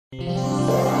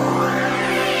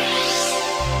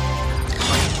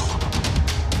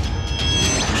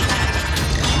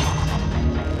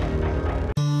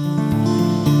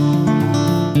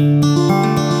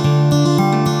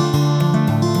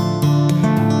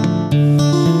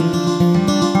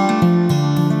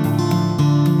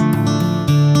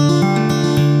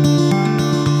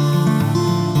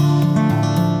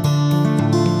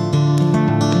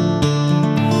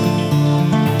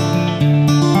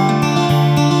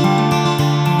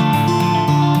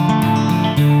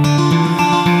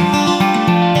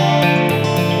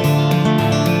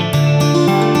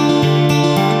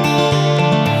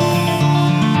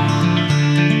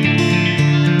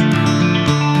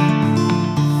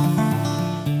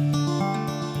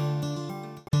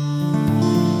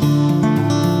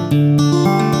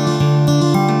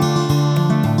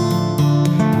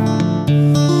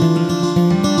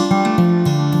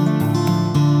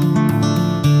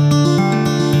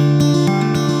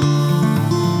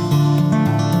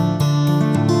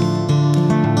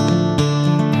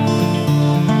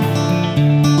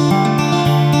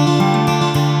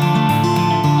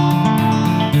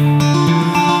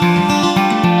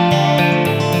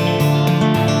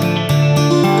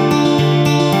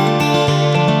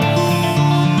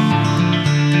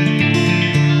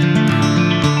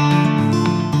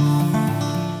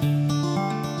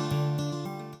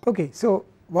Okay, so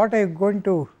what I'm going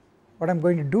to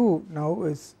do now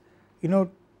is,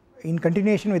 in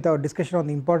continuation with our discussion on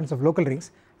the importance of local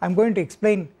rings, I am going to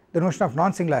explain the notion of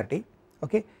non-singularity,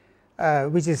 okay,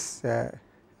 which is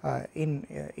in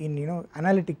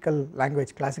analytical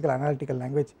language, classical analytical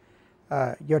language,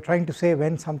 you are trying to say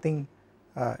when something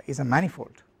is a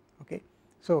manifold, okay,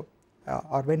 so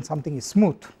or when something is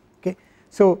smooth, okay.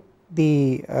 So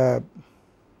the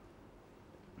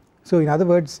so in other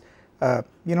words,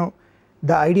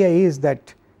 the idea is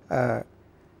that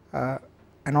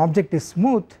an object is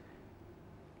smooth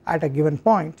at a given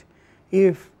point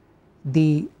if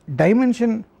the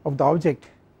dimension of the object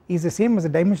is the same as the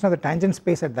dimension of the tangent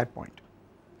space at that point.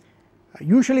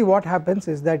 Usually what happens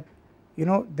is that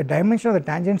the dimension of the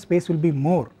tangent space will be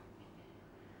more,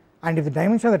 and if the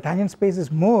dimension of the tangent space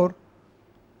is more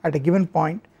at a given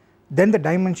point than the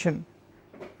dimension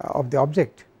of the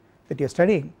object that you are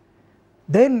studying,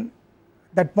 then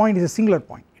that point is a singular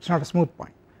point, it is not a smooth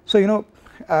point. So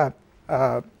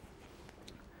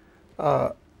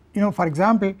for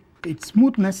example, its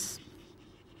smoothness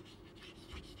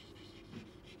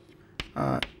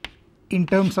in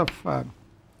terms of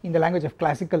in the language of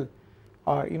classical,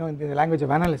 or in the language of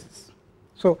analysis.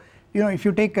 So if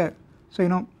you take a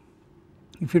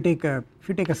if you take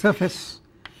a surface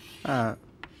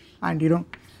and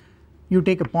you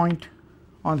take a point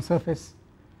on the surface,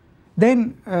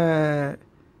 then the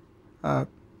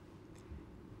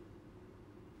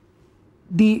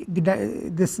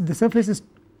surface is,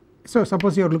 so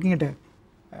suppose you are looking at the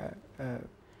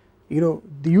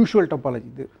usual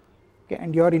topology, okay,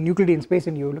 and you are in Euclidean space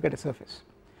and you look at a surface,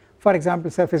 for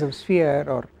example surface of sphere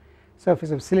or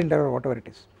surface of cylinder or whatever it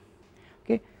is,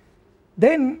 okay.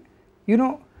 Then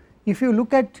if you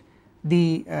look at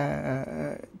the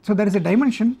so there is a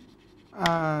dimension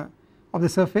of the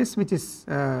surface which is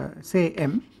say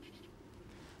m,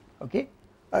 okay.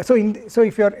 So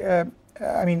if you are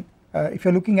if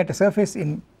you are looking at a surface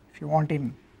in, if you want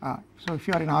in so if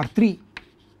you are in R3,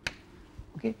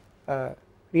 okay,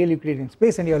 real Euclidean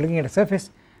space, and you are looking at a surface,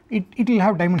 it will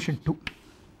have dimension 2,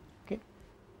 okay.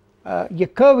 A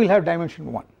curve will have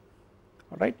dimension 1,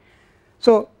 alright.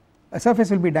 So a surface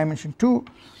will be dimension 2,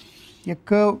 a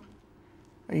curve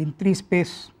in 3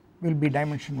 space will be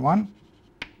dimension 1,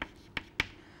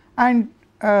 and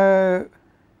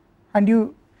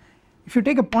you, if you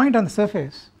take a point on the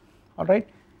surface, alright,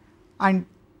 and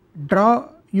draw,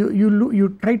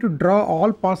 you try to draw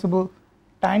all possible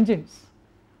tangents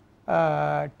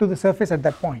to the surface at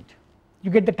that point,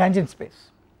 you get the tangent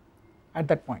space at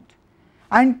that point.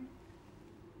 And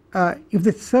if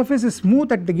the surface is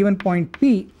smooth at the given point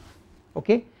P,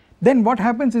 okay, then what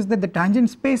happens is that the tangent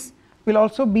space will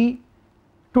also be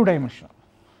 2 dimensional,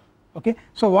 okay.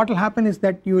 So what will happen is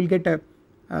that you will get a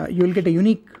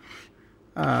unique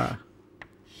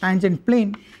tangent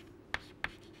plane,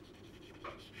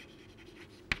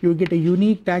 you will get a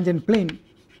unique tangent plane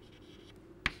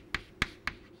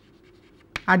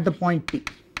at the point P,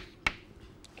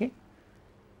 okay.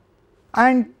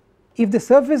 And if the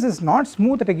surface is not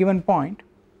smooth at a given point,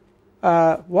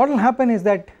 what will happen is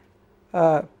that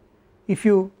if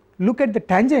you look at the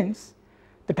tangents,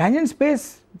 the tangent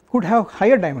space could have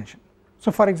higher dimension.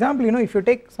 So for example, if you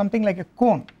take something like a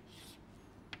cone,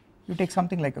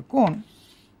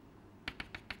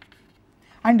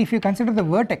 and if you consider the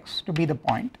vertex to be the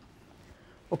point,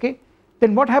 okay,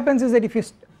 then what happens is that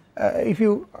if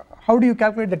you how do you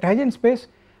calculate the tangent space?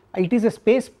 It is a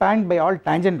space spanned by all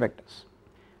tangent vectors.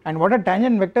 And what are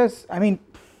tangent vectors? I mean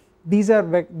these are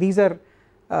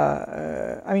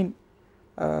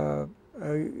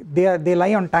they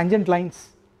lie on tangent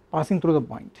lines passing through the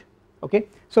point, okay.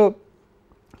 So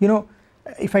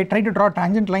if I try to draw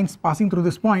tangent lines passing through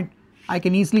this point, I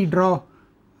can easily draw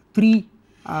 3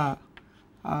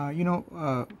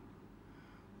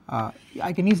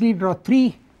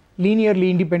 linearly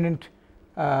independent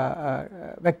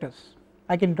vectors.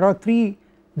 I can draw 3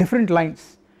 different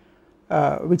lines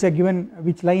which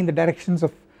lie in the directions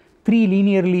of 3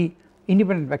 linearly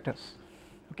independent vectors,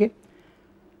 okay.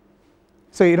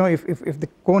 So if the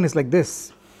cone is like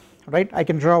this, right, I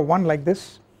can draw one like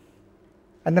this,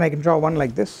 and then I can draw one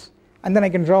like this, and then I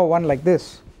can draw one like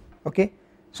this, okay.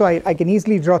 So I can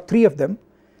easily draw 3 of them.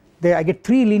 I get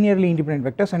 3 linearly independent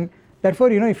vectors, and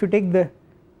therefore if you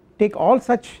take all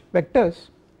such vectors,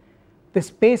 the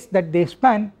space that they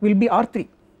span will be R3.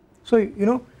 So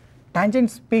tangent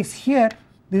space here,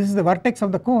 this is the vertex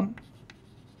of the cone,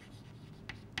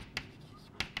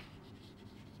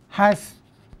 has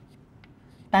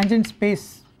tangent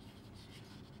space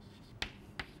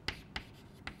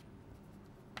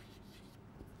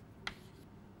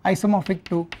isomorphic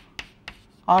to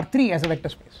R3 as a vector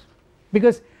space,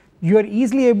 because you are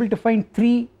easily able to find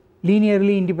 3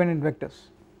 linearly independent vectors,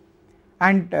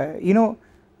 and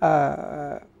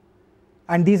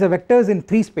and these are vectors in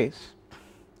 3 space,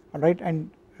 alright, and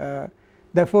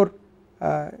therefore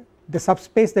the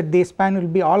subspace that they span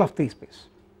will be all of 3 space.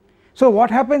 So what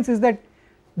happens is that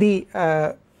the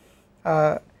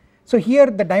so here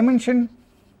the dimension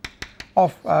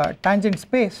of tangent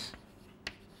space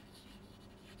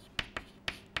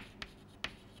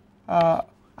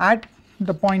at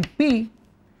the point P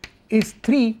is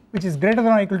 3, which is greater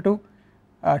than or equal to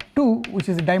 2, which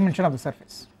is the dimension of the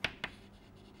surface.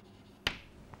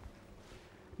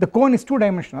 The cone is 2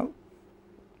 dimensional,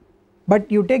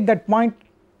 but you take that point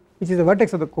which is the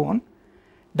vertex of the cone,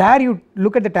 there you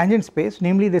look at the tangent space,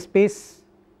 namely the space,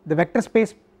 the vector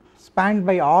space spanned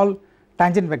by all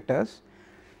tangent vectors.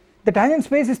 The tangent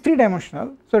space is 3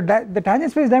 dimensional, so the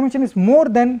tangent space dimension is more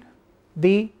than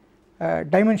the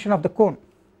dimension of the cone,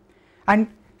 and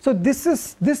so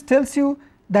this tells you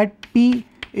that P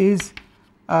is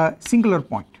a singular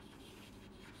point.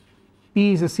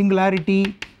 P is a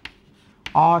singularity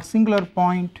or singular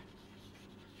point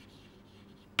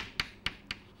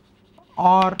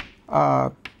or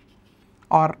a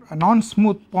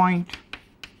non-smooth point.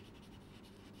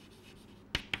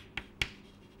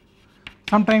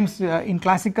 Sometimes in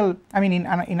classical, I mean in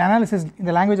analysis, in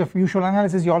the language of usual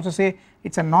analysis, you also say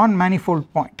it's a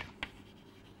non-manifold point.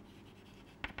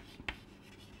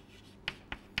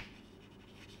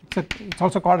 It's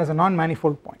also called as a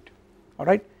non-manifold point,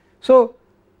 alright. So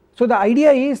the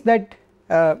idea is that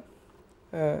at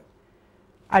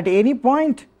any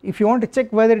point, if you want to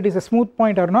check whether it is a smooth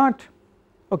point or not,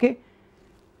 okay,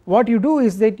 what you do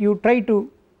is that you try to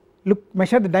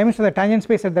measure the dimension of the tangent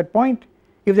space at that point.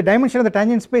 If the dimension of the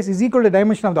tangent space is equal to the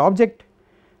dimension of the object,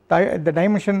 the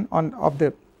dimension of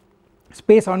the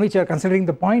space on which you are considering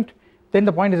the point, then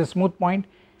the point is a smooth point.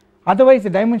 Otherwise the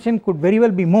dimension could very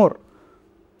well be more.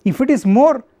 If it is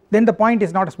more, then the point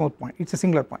is not a smooth point, it is a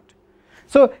singular point.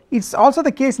 So it's also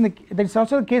the case that's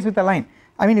also the case with a line,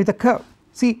 I mean with a curve.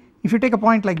 See, if you take a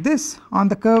point like this on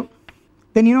the curve,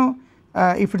 then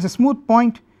if it's a smooth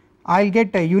point, I'll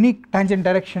get a unique tangent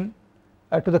direction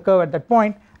to the curve at that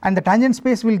point, and the tangent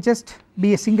space will just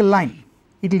be a single line.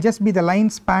 It will just be the line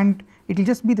spanned, it will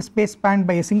just be the space spanned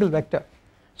by a single vector.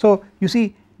 So you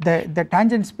see the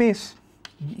tangent space,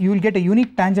 you will get a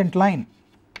unique tangent line.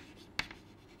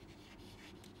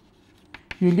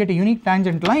 You will get a unique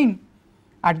tangent line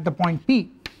at the point P.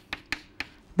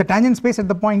 The tangent space at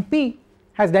the point P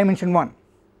has dimension 1,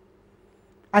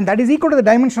 and that is equal to the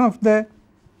dimension of the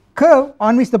curve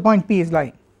on which the point P is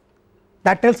lying.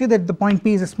 That tells you that the point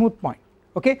P is a smooth point,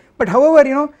 okay. But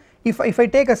however, if I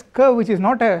take a curve which is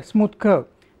not a smooth curve,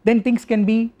 then things can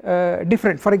be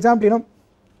different. For example,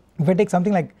 if I take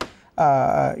something like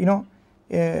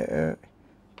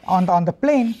on the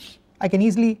plane, I can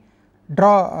easily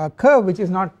draw a curve which is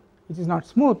not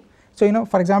smooth. So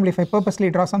for example, if I purposely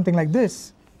draw something like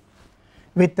this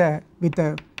with a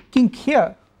kink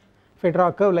here, if I draw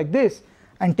a curve like this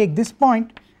and take this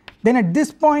point, then at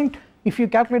this point if you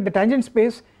calculate the tangent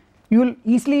space, you will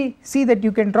easily see that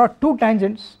you can draw 2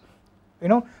 tangents,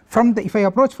 if I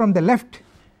approach from the left,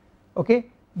 okay,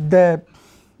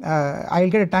 I will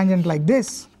get a tangent like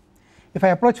this. If I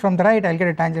approach from the right, I will get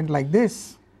a tangent like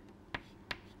this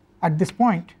at this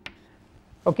point,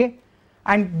 okay,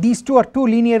 and these two are 2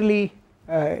 linearly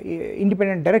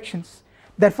independent directions.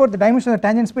 Therefore the dimension of the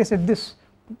tangent space at this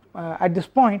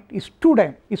point is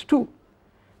 2,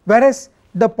 whereas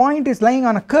the point is lying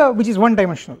on a curve which is 1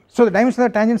 dimensional. So the dimension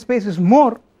of the tangent space is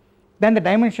more than the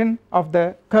dimension of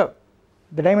the curve,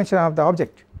 the dimension of the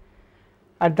object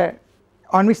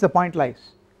on which the point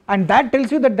lies, and that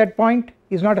tells you that that point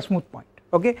is not a smooth point,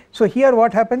 okay. So here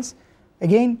what happens,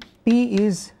 again P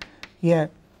is a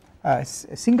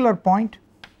singular point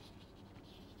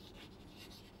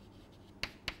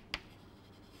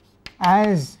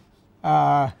as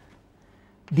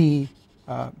the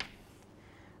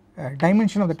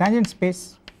dimension of the tangent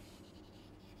space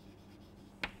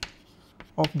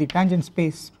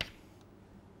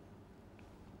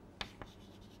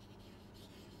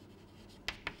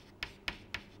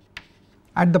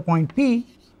at the point P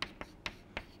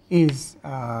is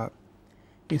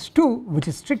 2, which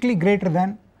is strictly greater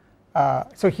than,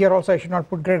 so here also I should not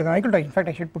put greater than or equal to, in fact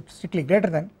I should put strictly greater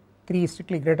than. 3 is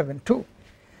strictly greater than 2,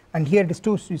 and here it is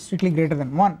 2 is strictly greater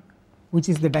than 1, which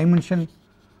is the dimension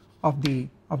of the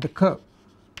curve.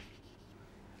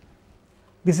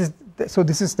 This is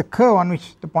the curve on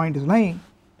which the point is lying.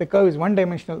 The curve is 1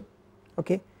 dimensional,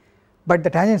 okay, but the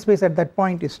tangent space at that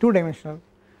point is 2 dimensional,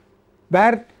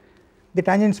 where the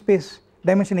tangent space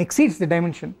dimension exceeds the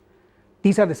dimension,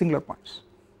 these are the singular points.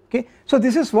 Okay, so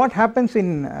this is what happens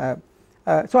in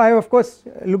so I have of course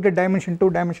looked at dimension 2,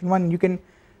 dimension 1. You can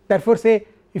therefore say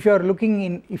if you are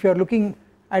looking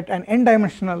at an n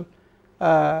dimensional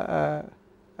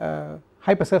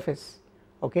hypersurface,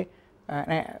 okay,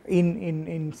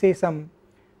 in say some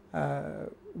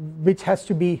which has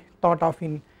to be thought of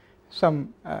in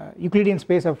some Euclidean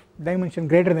space of dimension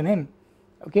greater than n,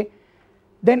 okay,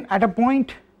 then at a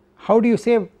point how do you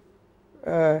say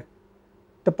the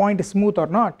point is smooth or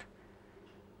not?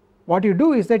 What you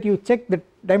do is that you check the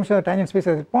dimension of the tangent space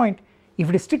at that point. If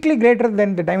it is strictly greater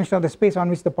than the dimension of the space on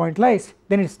which the point lies,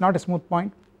 then it is not a smooth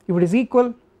point. If it is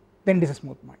equal, then it is a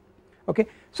smooth point. Okay,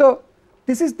 so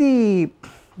this is the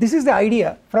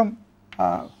idea from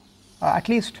at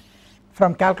least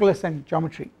from calculus and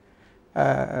geometry,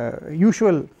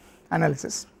 usual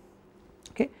analysis.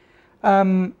 Okay,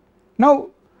 now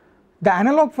the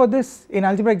analog for this in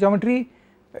algebraic geometry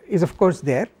is of course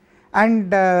there,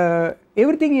 and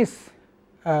everything is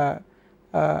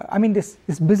I mean this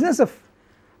business of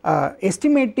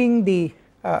estimating the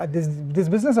this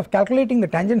business of calculating the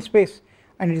tangent space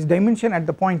and its dimension at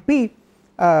the point P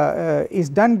is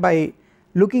done by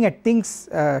looking at things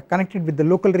connected with the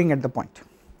local ring at the point.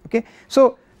 Okay,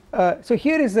 so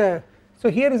here is a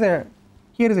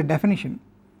definition.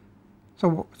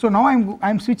 So now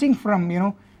I'm switching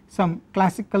from some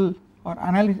classical or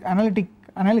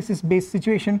analysis based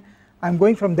situation. I'm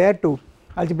going from there to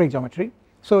algebraic geometry.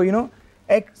 So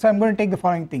so I'm going to take the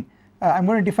following thing. I'm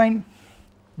going to define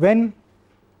when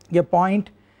a point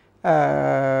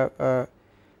of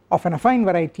an affine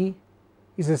variety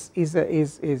is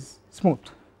smooth.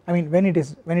 I mean when it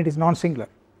is non-singular,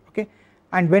 okay,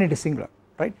 and when it is singular,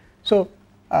 right? So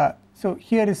so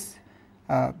here is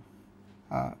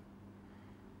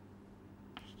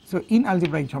so in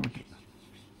algebraic geometry,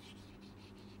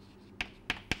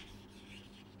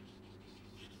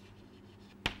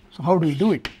 so how do we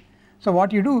do it? So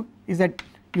what you do is that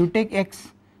you take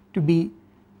X to be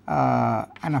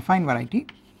an affine variety,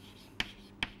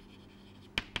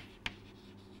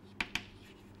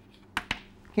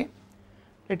 okay,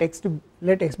 let X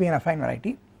be an affine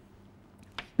variety,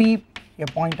 P a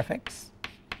point of X,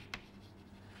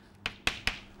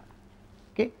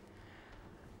 okay.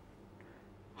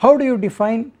 How do you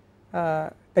define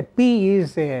that P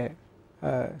is a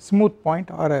smooth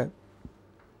point or a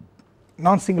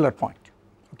non-singular point?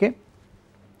 Okay,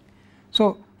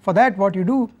 so for that what you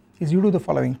do is you do the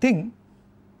following thing.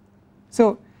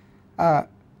 So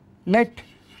let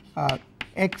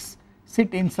X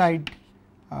sit inside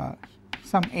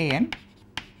some an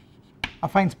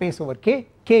affine space over K.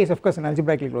 K is of course an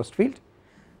algebraically closed field.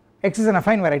 X is an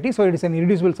affine variety, so it is an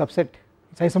irreducible subset,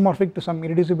 it is isomorphic to some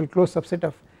irreducible closed subset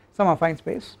of some affine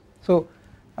space. So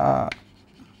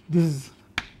this is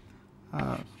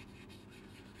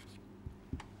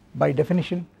by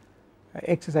definition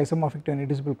X is isomorphic to an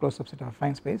irreducible closed subset of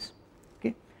affine space,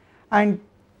 okay, and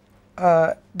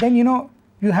then you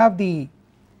have the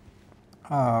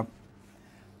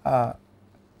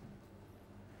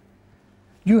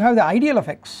ideal of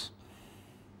X,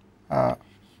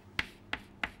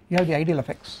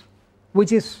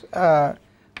 which is the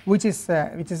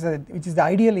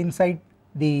ideal inside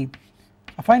the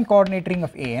affine coordinate ring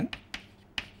of an,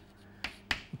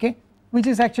 okay, which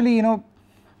is actually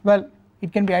well,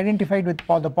 it can be identified with the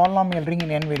polynomial ring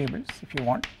in n variables if you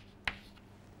want,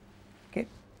 okay.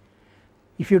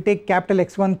 If you take capital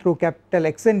X1 through capital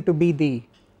Xn to be the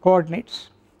coordinate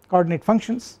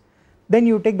functions, then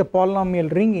you take the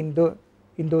polynomial ring in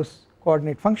those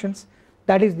coordinate functions,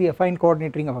 that is the affine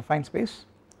coordinate ring of affine space,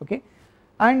 okay,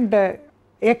 and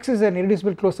X is an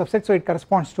irreducible closed subset, so it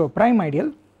corresponds to a prime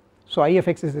ideal, so I of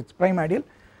X is its prime ideal,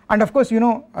 and of course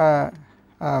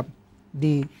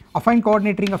the affine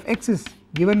coordinate ring of X is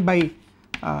given by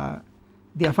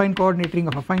the affine coordinate ring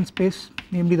of affine space,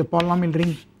 namely the polynomial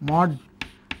ring mod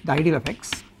the ideal of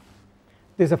X.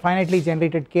 There is a finitely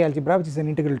generated K algebra which is an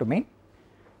integral domain,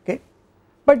 okay,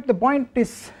 but the point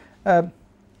is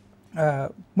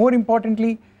more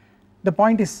importantly the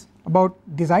point is about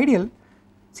this ideal.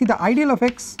 See, the ideal of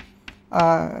X,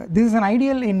 this is an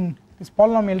ideal in this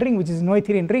polynomial ring which is a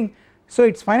Noetherian ring, so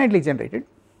it is finitely generated,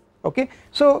 okay.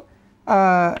 So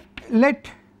let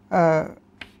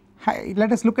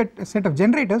us look at a set of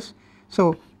generators.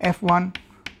 So F1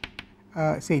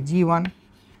 say G1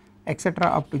 etc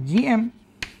up to Gm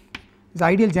is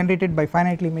ideal generated by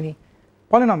finitely many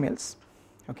polynomials,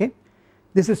 okay.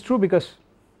 This is true because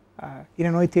in a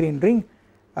Noetherian ring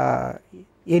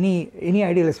any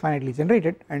ideal is finitely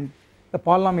generated, and the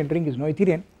polynomial ring is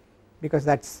Noetherian because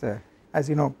that is as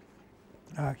you know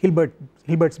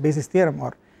Hilbert's basis theorem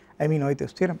or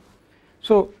Amin-Oito's theorem.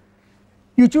 So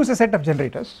you choose a set of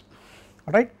generators,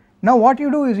 alright. Now what you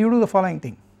do is you do the following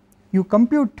thing, you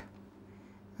calculate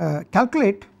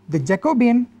the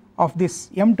Jacobian of this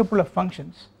m tuple of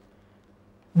functions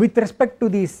with respect to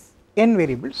these n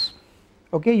variables,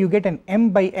 okay. You get an m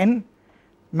by n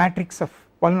matrix of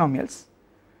polynomials,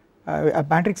 a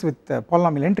matrix with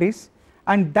polynomial entries,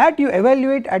 and that you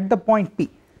evaluate at the point P,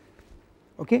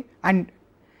 okay, and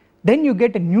then you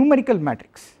get a numerical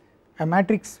matrix, a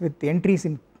matrix with the entries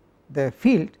in the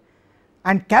field,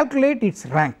 and calculate its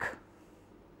rank,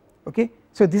 okay.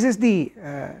 So this is the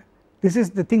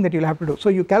thing that you will have to do. So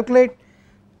you calculate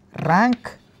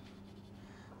rank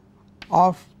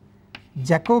of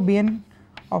Jacobian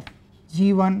of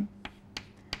G1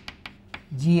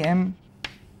 Gm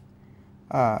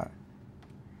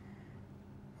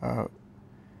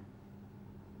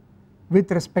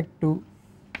with respect to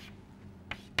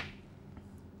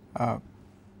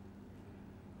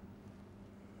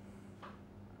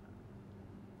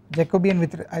Jacobian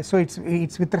with so it's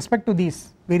with respect to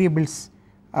these variables.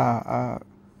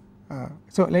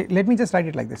 So let me just write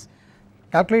it like this,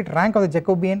 calculate rank of the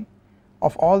Jacobian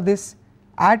of all this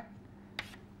at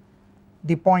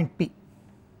the point P,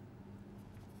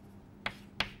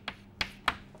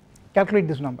 calculate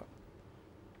this number,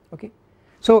 okay.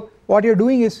 So what you are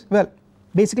doing is, well,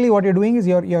 basically what you are doing is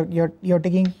you're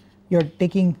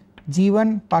taking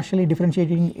G1, partially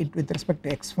differentiating it with respect to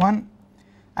x1,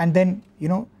 and then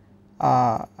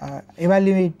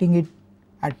evaluating it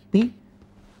at P,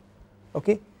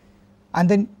 okay, and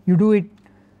then you do it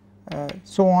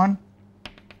so on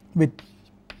with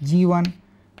G1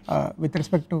 with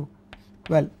respect to,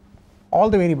 well, all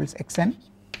the variables xn,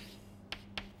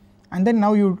 and then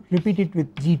now you repeat it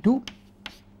with G2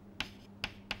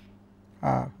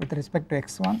 with respect to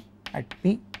x1 at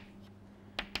P,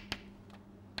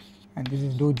 and this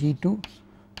is dou G2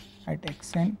 at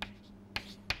xn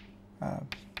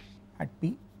at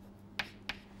P,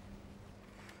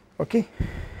 okay,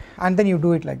 and then you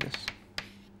do it like this.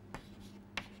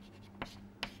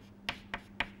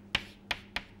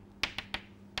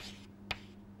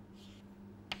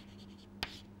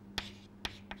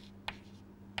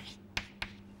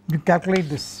 You calculate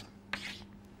this,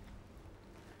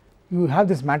 you have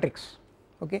this matrix,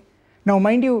 okay. Now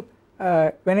mind you,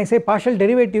 when I say partial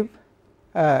derivative,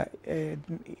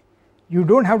 you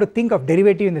do not have to think of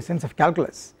derivative in the sense of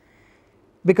calculus,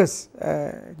 because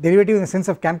derivative in the sense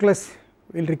of calculus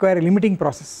will require a limiting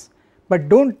process, but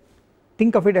do not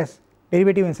think of it as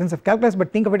derivative in the sense of calculus,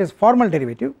 but think of it as formal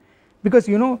derivative, because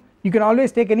you can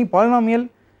always take any polynomial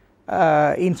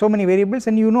in so many variables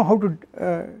and you know how to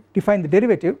define the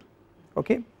derivative,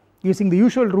 okay, using the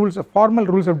usual rules of formal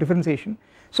rules of differentiation.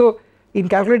 So in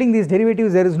calculating these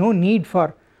derivatives there is no need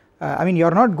for you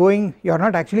are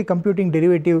not actually computing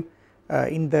derivative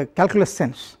in the calculus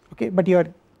sense, okay, but you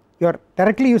are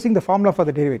directly using the formula for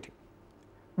the derivative,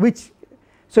 which,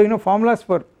 so formulas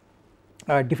for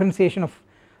differentiation of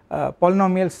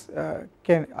polynomials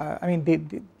can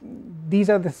these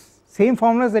are the same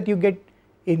formulas that you get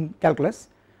in calculus,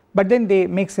 but then they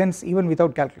make sense even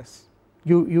without calculus.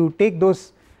 You take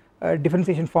those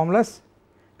differentiation formulas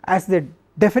as the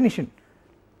definition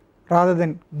rather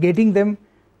than getting them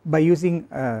by using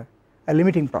a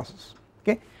limiting process,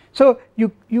 okay. So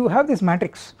you have this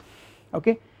matrix,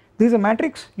 okay, this is a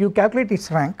matrix, you calculate its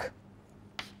rank,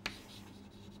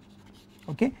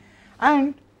 okay,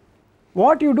 and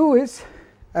what you do is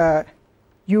now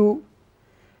you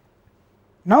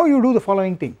do the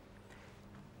following thing.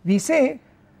 We say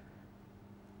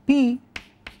P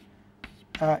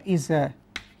is a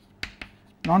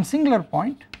non-singular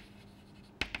point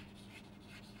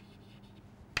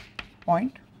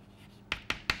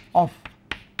of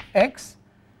X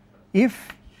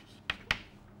if,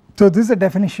 so this is a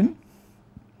definition,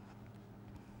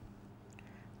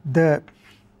 the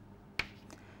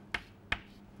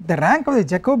rank of the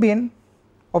Jacobian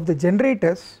of the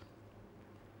generators,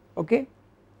 okay,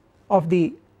 of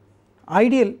the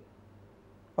ideal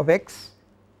of X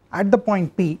at the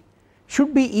point P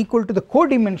should be equal to the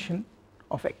codimension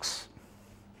of X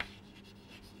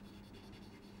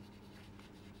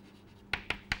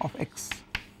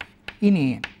in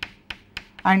AN.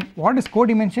 And what is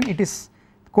codimension? It is,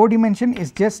 codimension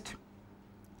is just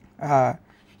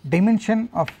dimension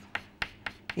of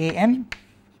AN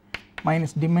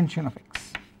minus dimension of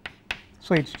X,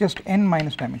 so it is just n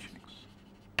minus dimension X.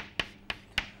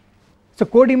 So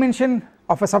codimension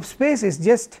of a subspace is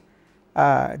just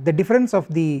the difference of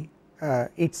the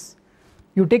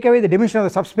you take away the dimension of the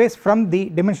subspace from the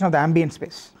dimension of the ambient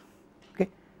space, okay.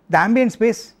 The ambient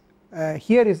space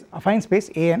here is affine space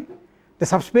an, the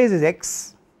subspace is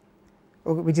X,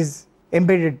 okay, which is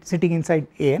embedded sitting inside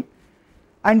an,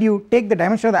 and you take the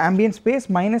dimension of the ambient space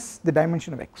minus the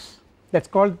dimension of X, that is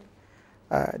called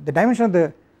the dimension of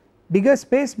the bigger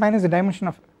space minus the dimension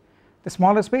of the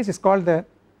smaller space is called the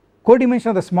codimension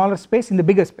of the smaller space in the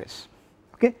bigger space,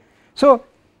 okay. So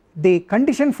the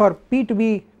condition for P to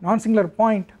be non-singular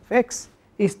point of X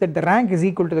is that the rank is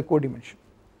equal to the codimension,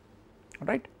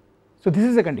 alright. So this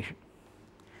is the condition,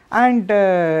 and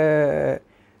by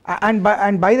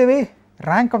the way,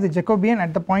 rank of the Jacobian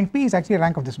at the point P is actually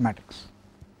rank of this matrix,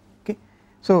 okay.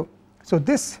 So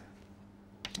this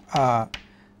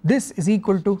is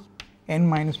equal to n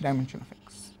minus dimension of X.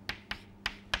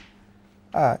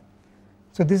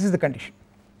 So this is the condition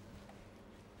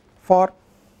for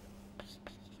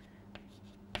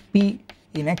P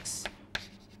in X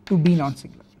to be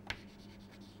non-singular,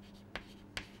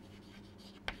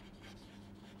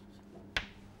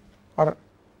 or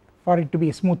for it to be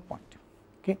a smooth point,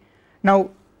 okay. Now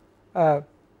the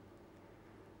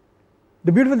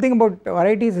beautiful thing about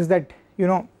varieties is that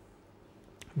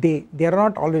they are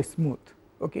not always smooth,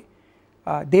 okay.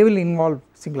 They will involve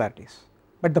singularities,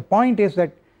 but the point is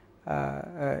that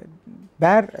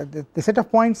where the set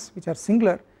of points which are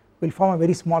singular will form a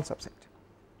very small subset,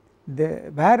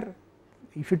 where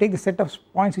if you take the set of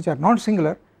points which are not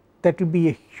singular, that will be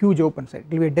a huge open set, it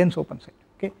will be a dense open set,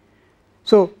 okay.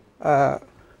 So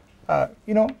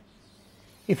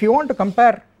if you want to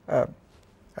compare a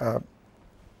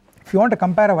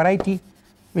variety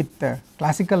with the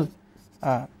classical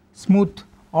smooth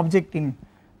object in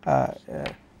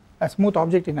a smooth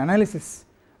object in analysis,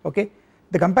 okay,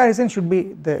 the comparison should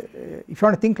be if you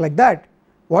want to think like that,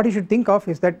 what you should think of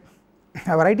is that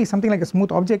a variety is something like a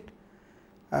smooth object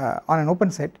on an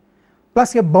open set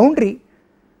plus a boundary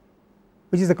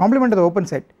which is the complement of the open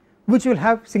set which will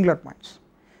have singular points.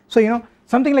 So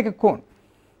something like a cone,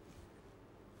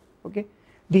 okay,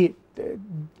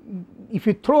 if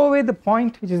you throw away the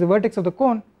point which is the vertex of the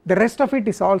cone, the rest of it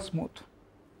is all smooth,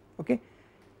 okay,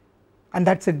 and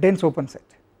that is a dense open set,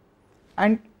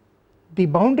 and the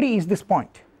boundary is this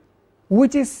point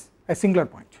which is a singular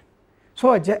point.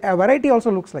 So a variety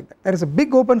also looks like that, there is a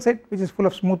big open set which is full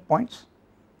of smooth points,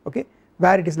 okay,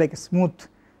 where it is like a smooth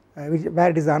where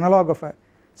it is the analog of a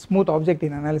smooth object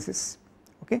in analysis,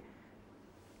 okay.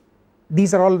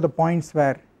 These are all the points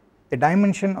where the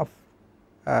dimension of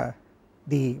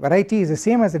the variety is the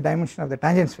same as the dimension of the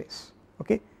tangent space,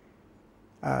 okay,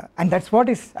 and that is what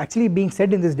is actually being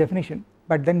said in this definition,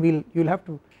 but then we'll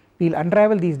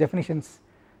unravel these definitions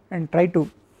and try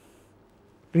to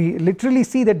literally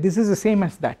see that this is the same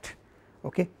as that,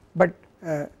 okay, but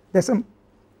there is some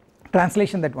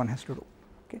translation that one has to do,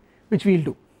 okay, which we will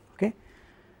do, okay.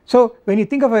 So when you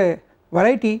think of a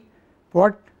variety,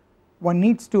 what one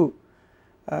needs to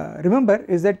remember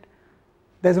is that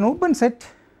there is an open set,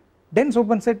 dense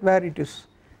open set where it is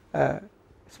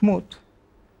smooth,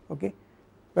 okay,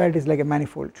 where it is like a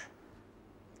manifold,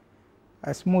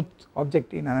 a smooth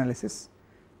object in analysis,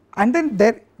 and then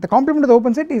the complement of the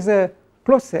open set is a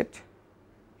closed set,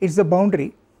 it is the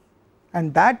boundary,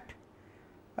 and that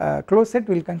closed set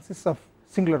will consist of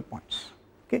singular points,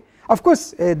 okay. Of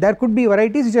course there could be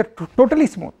varieties which are totally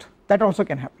smooth, that also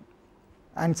can happen,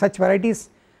 and such varieties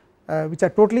which are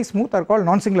totally smooth are called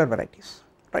non-singular varieties,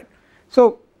 right.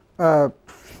 So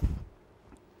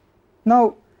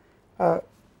now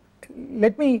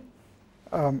let me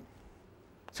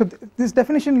this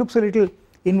definition looks a little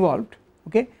involved,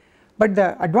 okay, but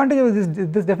the advantage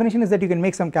of this definition is that you can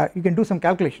make you can do some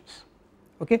calculations,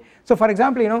 okay. So for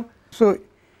example, so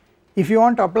if you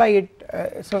want to apply it,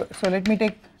 so let me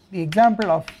take the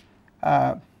example of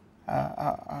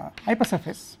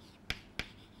hypersurface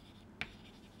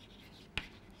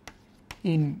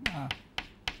in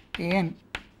an,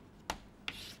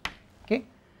 okay.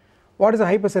 What is a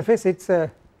hypersurface?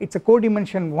 It's a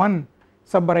codimension 1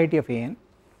 subvariety of an,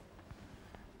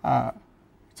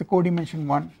 it's a codimension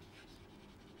 1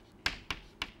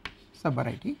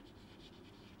 subvariety,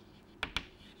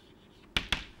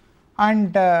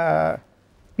 and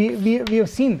we have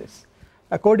seen this.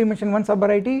 A codimension 1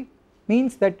 subvariety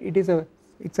means that it's an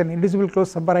irreducible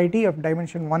closed subvariety of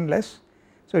dimension 1 less,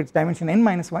 so it's dimension n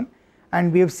minus 1,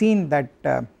 and we have seen that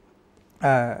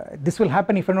this will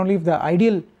happen if and only if the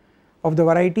ideal of the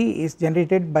variety is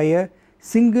generated by a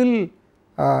single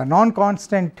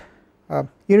non-constant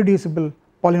irreducible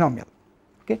polynomial,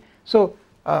 okay. So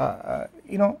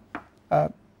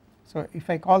so if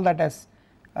I call that as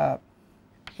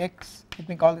x, let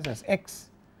me call this as x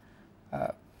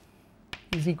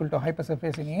is equal to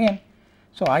hypersurface in an,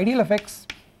 so ideal of x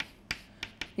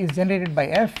is generated by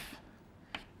f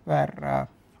where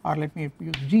or let me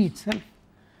use G itself,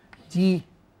 G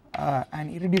an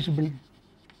irreducible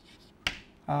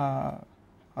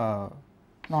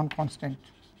non-constant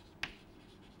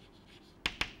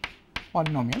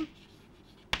polynomial.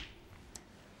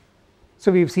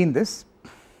 So we have seen this,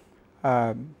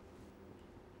 and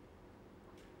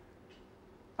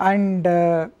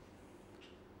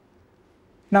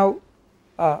now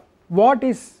what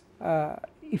is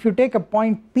if you take a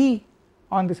point P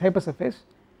on this hypersurface,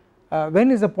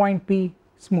 when is the point P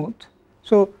smooth?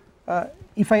 So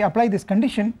if I apply this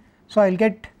condition, so I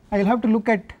will have to look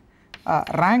at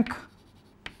rank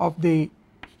of the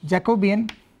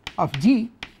Jacobian of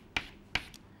G,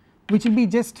 which will be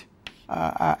just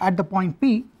at the point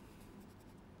P,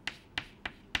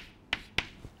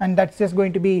 and that's just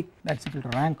going to be, that's equal to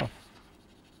rank of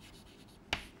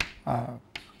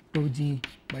 2G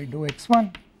by dou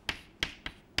x1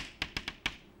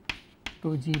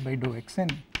 2G by dou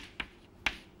xn.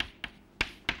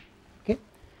 Okay,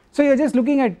 so you are just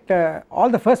looking at all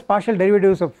the first partial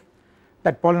derivatives of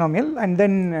that polynomial, and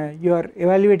then you are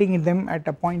evaluating them at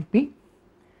a point P,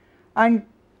 and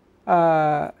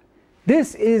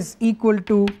this is equal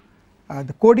to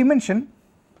the codimension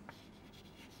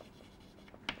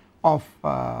of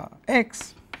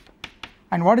x,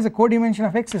 and what is the codimension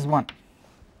of x is 1,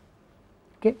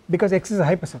 okay, because x is a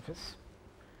hypersurface,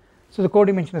 so the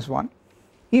codimension is 1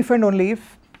 if and only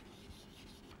if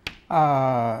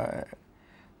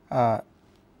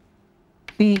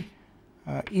P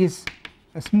is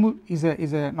a smooth is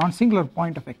a non-singular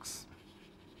point of x.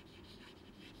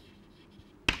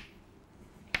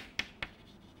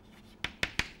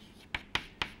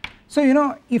 So you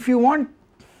know, if you want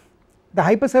the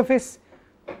hypersurface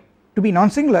to be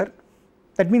non-singular,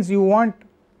 that means you want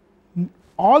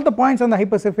all the points on the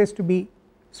hypersurface to be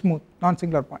smooth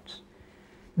non-singular points,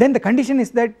 then the condition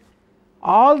is that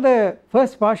all the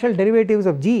first partial derivatives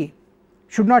of G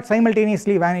should not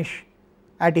simultaneously vanish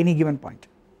at any given point,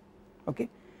 okay,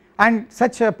 and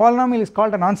such a polynomial is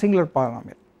called a non-singular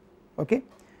polynomial, okay,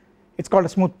 it is called a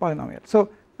smooth polynomial. So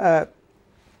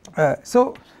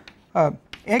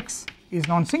x is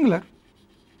non-singular,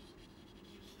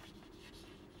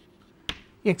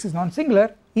 x is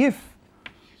non-singular if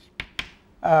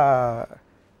so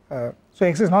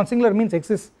x is non-singular means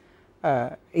x is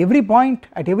every point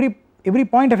at every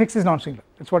point of x is non-singular,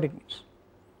 that is what it means,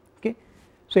 okay.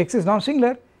 So x is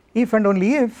non-singular if and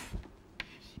only if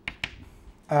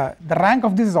the rank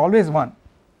of this is always 1,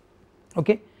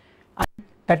 okay, and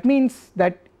that means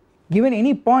that given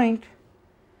any point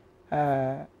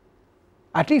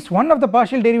at least one of the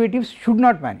partial derivatives should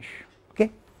not vanish, okay,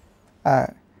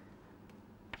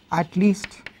 at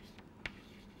least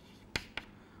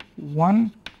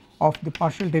one of the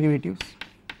partial derivatives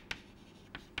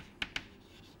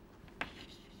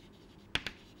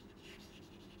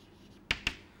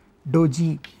dou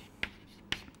G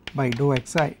by dou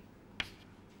xi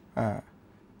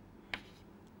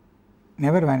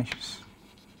never vanishes,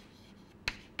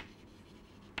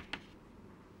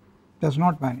 does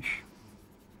not vanish.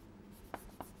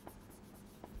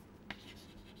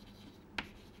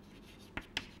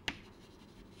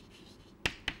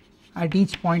 At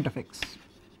each point of x,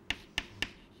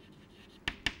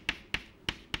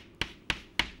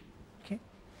 okay.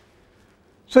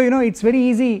 So you know, it is very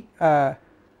easy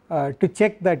to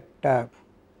check that a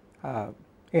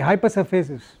hypersurface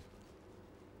is,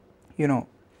 you know,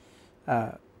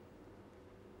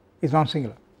 is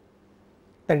non-singular,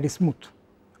 that it is smooth,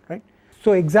 right.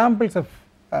 So examples of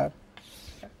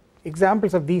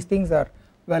these things are,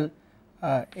 well,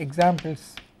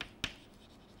 examples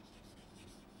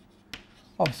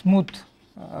of smooth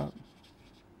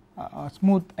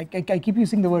I keep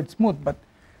using the word smooth, but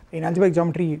in algebraic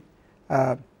geometry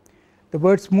the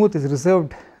word smooth is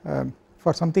reserved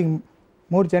for something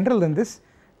more general than this,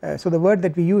 so the word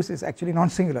that we use is actually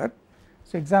non-singular.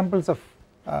 So examples of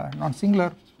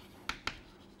non-singular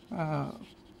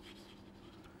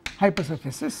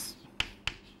hypersurfaces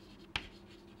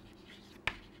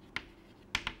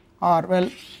are,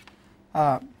 well,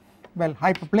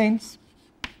 hyperplanes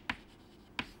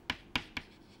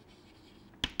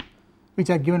which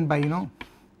are given by, you know,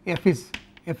 f is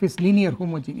linear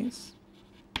homogeneous,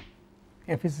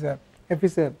 f is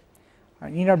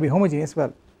need not be homogeneous,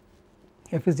 well,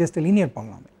 f is just a linear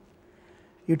polynomial,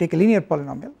 you take a linear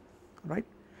polynomial, right.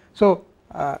 So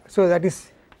that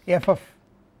is f of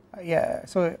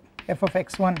so f of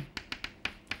x1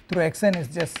 through xn is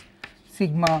just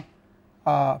sigma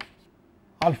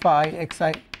alpha I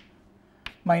xi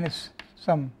minus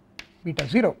some beta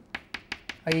 0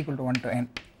 I equal to 1 to n,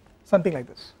 something like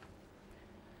this.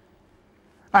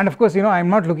 and of course I am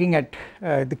not looking at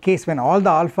the case when all the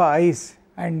alpha i's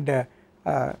and the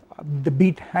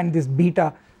beta and this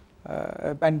beta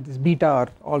are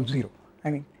all 0. I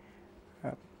mean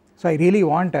so I really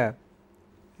want a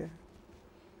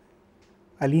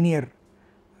linear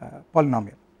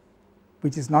polynomial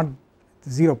which is not the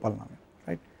 0 polynomial,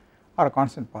 right, or a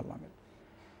constant polynomial.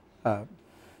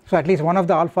 So at least one of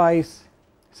the alpha i's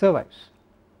survives,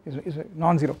 is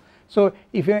non-zero. So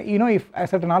if if a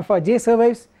certain alpha j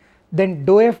survives, then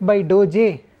dou f by dou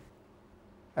j,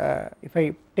 if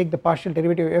I take the partial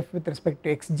derivative of f with respect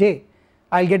to xj,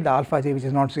 I will get the alpha j which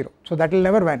is not 0. So that will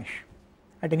never vanish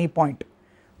at any point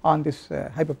on this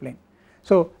hyperplane.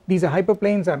 So these are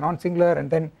hyperplanes are non-singular, and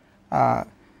then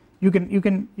you can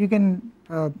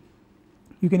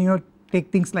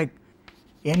take things like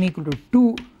n equal to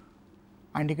 2,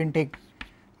 and you can take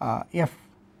f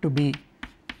to be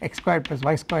x squared plus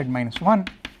y squared minus 1,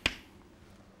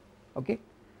 okay.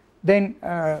 Then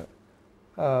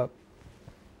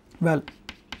well,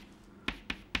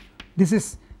 this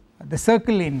is the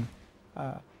circle in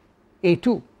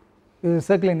A2, this is a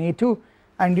circle in A2,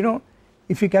 and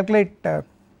if you calculate of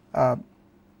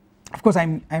course I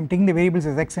am taking the variables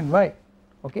as x and y,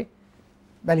 okay.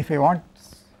 Well, if I want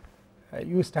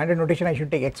use standard notation, I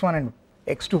should take x1 and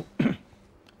x2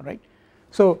 alright.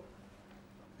 So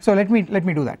let me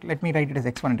do that, let me write it as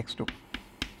x1 and x2.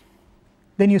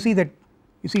 Then you see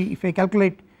if I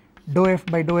calculate dou f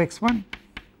by dou x1,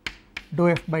 dou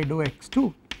f by dou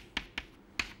x2,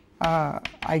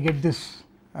 I get this,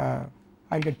 I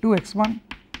will get 2x1,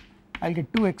 I will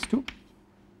get 2x2,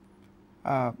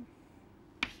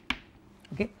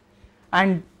 okay.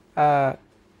 And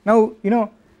now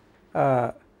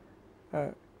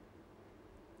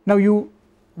now you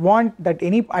want that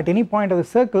at any point of the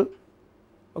circle,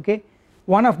 okay,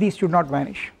 one of these should not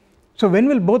vanish. So when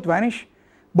will both vanish?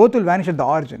 Both will vanish at the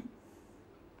origin,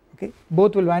 okay,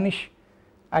 both will vanish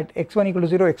at x1 equal to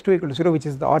 0, x2 equal to 0, which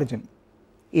is the origin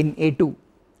in A2,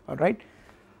 alright.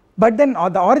 But then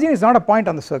the origin is not a point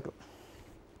on the circle,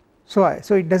 so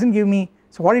it does not give me,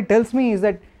 so what it tells me is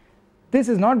that this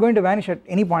is not going to vanish at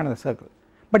any point on the circle.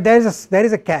 But there is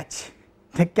a catch.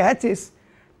 The catch is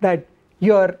that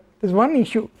there is one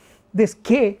issue, this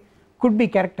K could be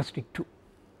characteristic 2,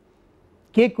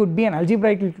 K could be an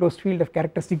algebraically closed field of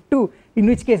characteristic 2, in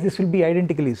which case this will be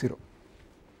identically 0,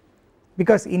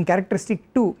 because in characteristic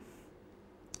 2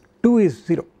 is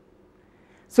 0.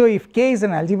 So if K is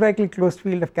an algebraically closed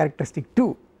field of characteristic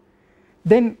 2,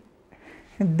 then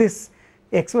this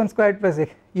x1 squared plus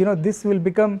this will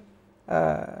become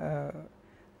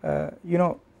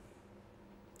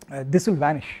this will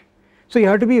vanish. So you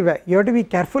have to be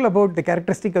careful about the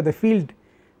characteristic of the field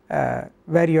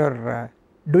where you are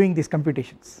doing these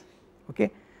computations,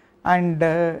 okay. And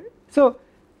so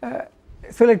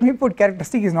let me put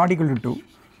characteristic is not equal to 2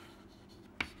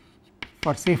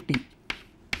 for safety,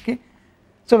 okay.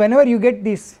 So whenever you get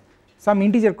these some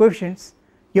integer coefficients,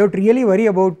 you have to really worry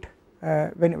about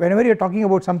whenever you are talking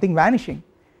about something vanishing,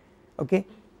 okay,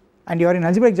 and you are in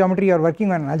algebraic geometry, you are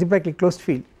working on an algebraically closed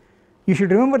field, you should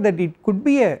remember that it could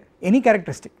be any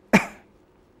characteristic.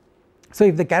 So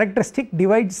if the characteristic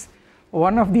divides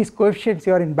one of these coefficients,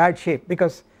 you are in bad shape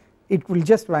because it will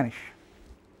just vanish,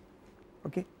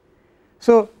 okay.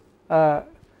 So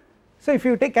if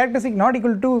you take characteristic not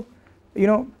equal to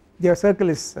your circle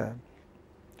is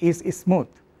smooth,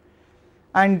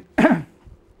 and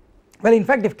well, in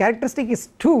fact if characteristic is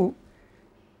 2,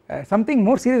 something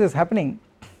more serious is happening.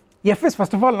 F is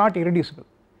first of all not irreducible.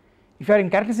 If you are in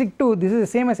characteristic 2, this is the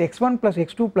same as x1 plus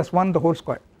x2 plus 1 the whole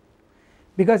square,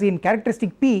 because in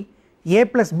characteristic P, a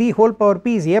plus b whole power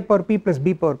p is a power p plus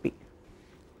b power p,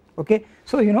 okay.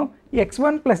 So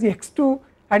x1 plus x2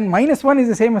 and minus 1 is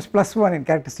the same as plus 1 in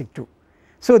characteristic 2.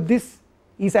 So this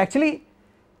is actually,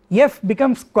 f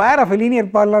becomes square of a linear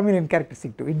polynomial in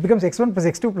characteristic 2, it becomes x1 plus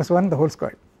x2 plus 1 the whole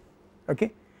square,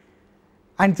 okay,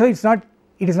 and so it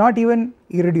is not even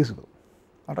irreducible,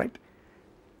 alright.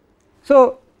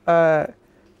 So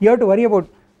you have to worry about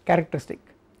characteristic,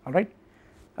 alright.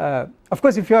 Of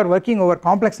course if you are working over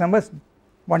complex numbers,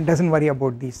 one does not worry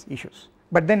about these issues,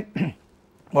 but then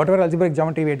whatever algebraic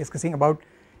geometry we are discussing about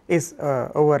is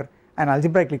over an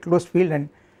algebraically closed field, and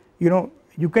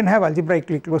you can have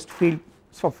algebraically closed fields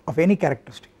of any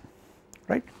characteristic,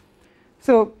 right.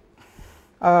 So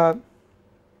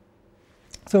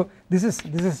this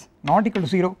is not equal to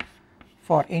 0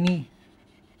 for any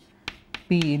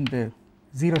p in the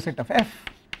 0 set of f,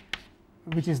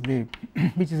 which is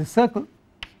a circle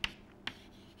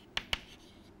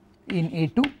in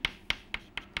A2,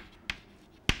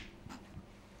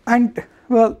 and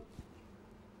well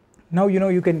now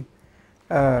you can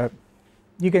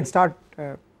you can start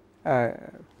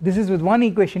this is with one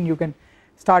equation you can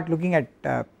start looking at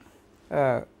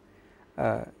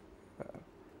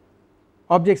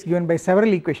objects given by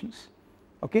several equations,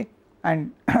 okay,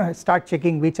 and start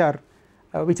checking which are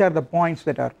the points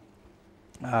that are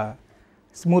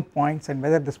smooth points, and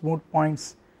whether the smooth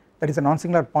points, that is the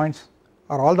non-singular points,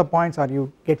 are all the points, or you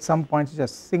get some points which are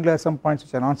singular, some points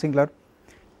which are non-singular.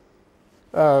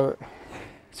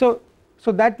 So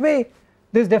that way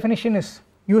this definition is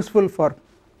useful for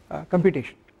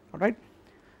computation, alright.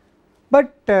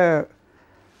 But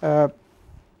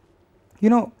you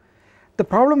know, the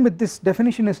problem with this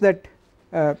definition is that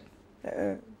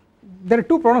there are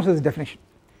two problems with this definition.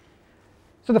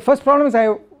 So the first problem is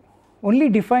I only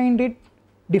defined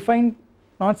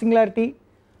non-singularity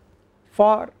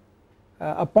for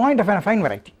a point of an affine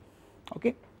variety,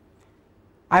 okay.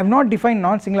 I have not defined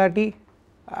non-singularity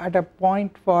at a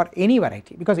point for any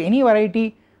variety, because any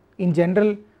variety in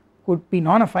general could be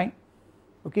non-affine,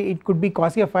 okay, it could be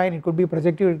quasi-affine, it could be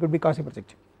projective, it could be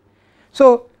quasi-projective.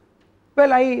 So well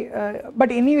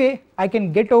but anyway I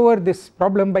can get over this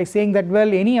problem by saying that,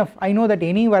 well, I know that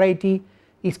any variety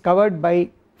is covered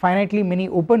by finitely many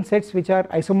open sets which are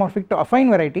isomorphic to affine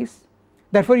varieties.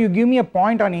 Therefore you give me a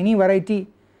point on any variety,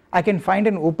 I can find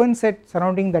an open set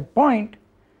surrounding that point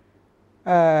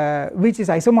which is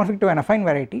isomorphic to an affine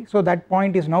variety. So that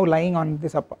point is now lying on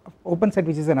this open set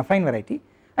which is an affine variety,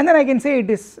 and then I can say it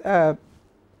is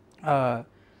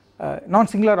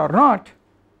non-singular or not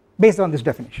based on this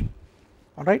definition,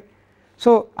 alright.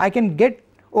 So I can get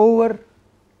over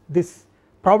this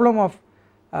problem of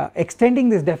extending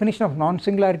this definition of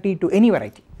non-singularity to any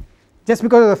variety, just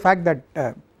because of the fact that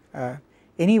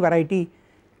any variety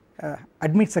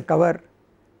admits a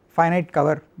finite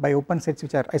cover by open sets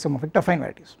which are isomorphic to affine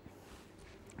varieties.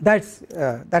 That's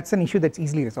an issue that's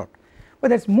easily resolved. But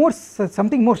there's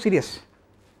something more serious.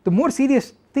 The more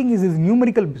serious thing is this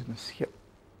numerical business here.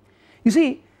 You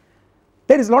see,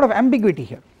 there is a lot of ambiguity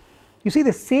here. You see,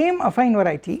 the same affine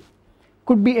variety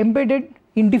could be embedded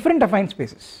in different affine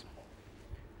spaces,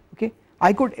 okay.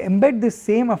 I could embed this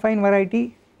same affine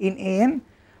variety in AN,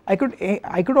 I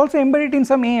could also embed it in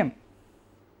some AM.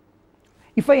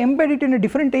 If I embed it in a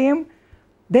different AM,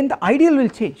 then the ideal will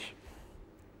change,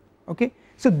 okay.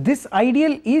 So this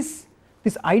ideal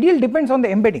depends on the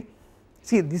embedding.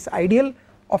 See, this ideal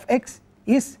of X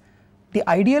is the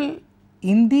ideal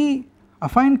in the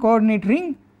affine coordinate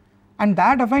ring, and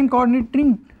that affine coordinate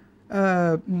ring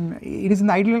it is an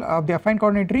ideal of the affine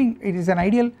coordinate ring, it is an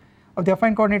ideal of the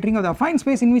affine coordinate ring of the affine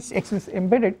space in which X is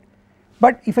embedded.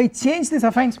 But if I change this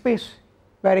affine space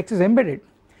where X is embedded,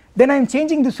 then I am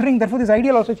changing this ring, therefore this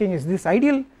ideal also changes. This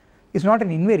ideal is not an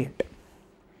invariant.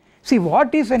 See,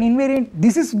 what is an invariant?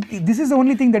 This is the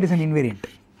only thing that is an invariant.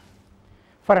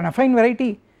 For an affine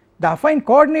variety, the affine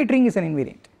coordinate ring is an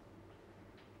invariant,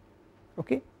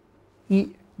 okay.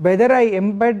 Whether I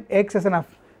embed X as an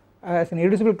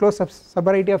irreducible closed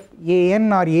subvariety of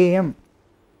AN or AM,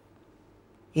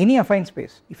 any affine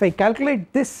space, if I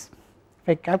calculate this, if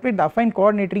I calculate the affine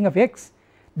coordinate ring of X,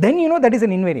 then you know that is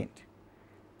an invariant,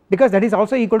 because that is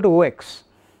also equal to OX,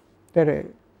 the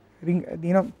ring,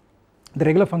 you know, the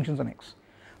regular functions on X,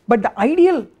 but the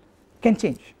ideal can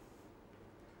change,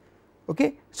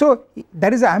 okay. So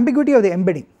that is the ambiguity of the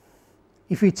embedding.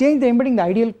 If we change the embedding, the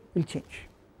ideal will change,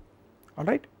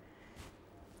 alright.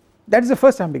 That is the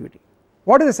first ambiguity.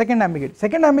 What is the second ambiguity?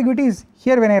 Second ambiguity is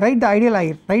here, when I write the ideal,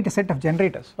 I write a set of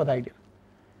generators for the ideal.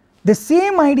 The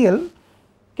same ideal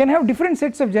can have different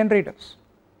sets of generators.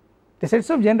 The sets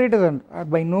of generators are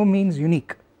by no means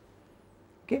unique,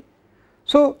 okay.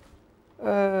 So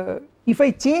if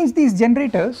I change these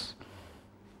generators,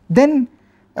 then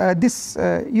this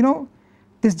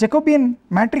this Jacobian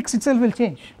matrix itself will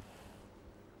change.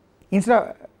 Instead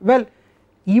of, well,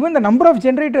 even the number of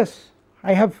generators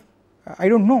I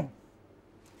don't know.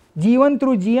 G1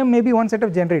 through Gm may be one set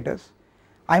of generators.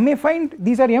 I may find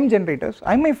these are M generators,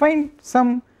 I may find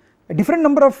some different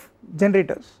number of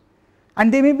generators,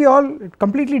 and they may be all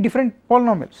completely different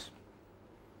polynomials,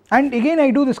 and again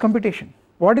I do this computation.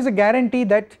 What is a guarantee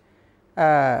that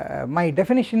my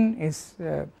definition is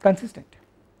consistent,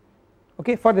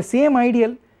 okay. For the same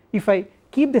ideal, if I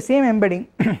keep the same embedding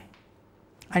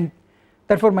and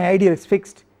therefore my ideal is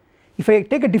fixed, if I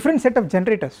take a different set of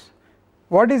generators,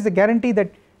 what is the guarantee that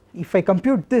if I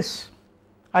compute this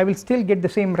I will still get the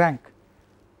same rank?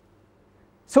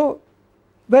 So,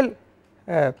 well,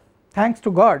 thanks to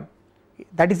God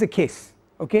that is the case,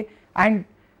 okay. And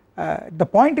the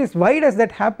point is, why does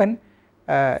that happen?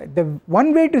 The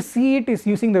one way to see it is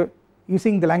using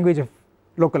the language of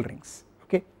local rings,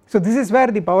 okay. So this is where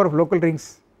the power of local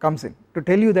rings comes in to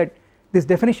tell you that this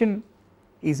definition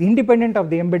is independent of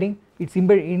the embedding, it is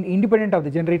independent of the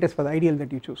generators for the ideal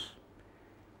that you choose.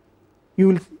 You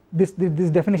will this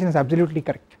definition is absolutely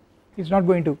correct, it is not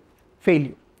going to fail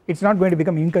you, it is not going to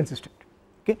become inconsistent.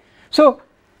 Okay, so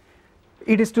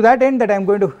it is to that end that I am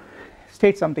going to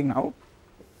state something now.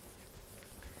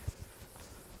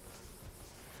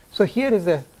 So here is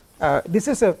a this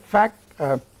is a fact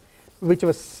which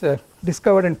was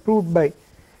discovered and proved by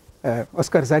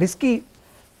Oskar Zariski,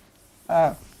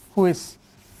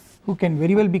 who can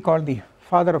very well be called the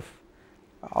father of,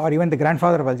 or even the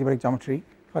grandfather of algebraic geometry,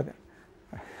 for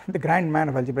the grand man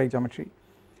of algebraic geometry.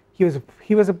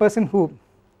 He was a person who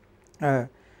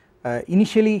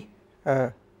initially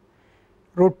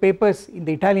wrote papers in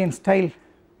the Italian style,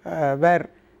 where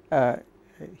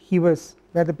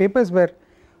the papers were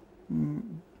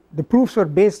the proofs were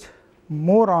based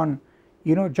more on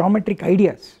geometric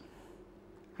ideas,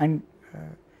 and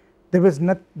there was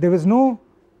no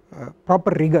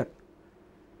proper rigor.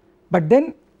 But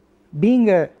then, being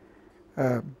a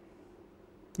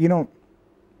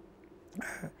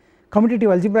commutative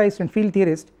algebraist and field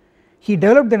theorist, he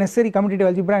developed the necessary commutative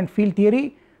algebra and field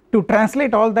theory to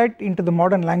translate all that into the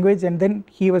modern language, and then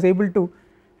he was able to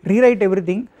rewrite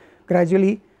everything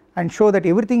gradually and show that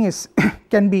everything is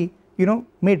can be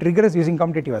made rigorous using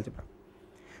commutative algebra.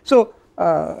 So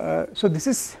so this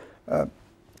is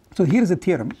so here is a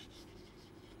theorem.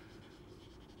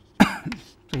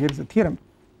 So here is a theorem.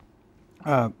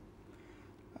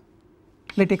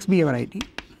 Let X be a variety.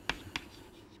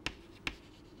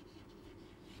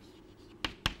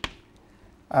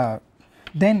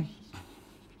 Then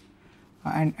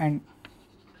and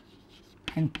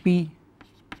P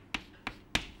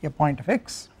a point of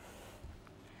X,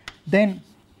 then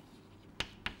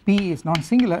P is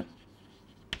non-singular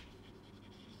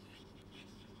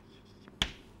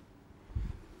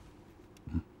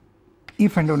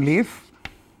if and only if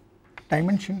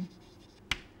dimension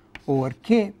over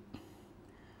K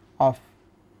of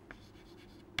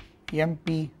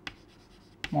MP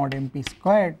mod MP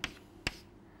squared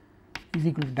is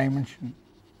equal to dimension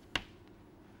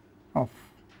of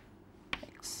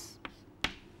X.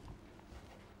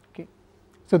 Okay,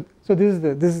 so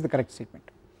this is the correct statement.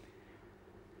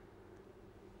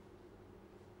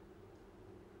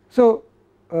 So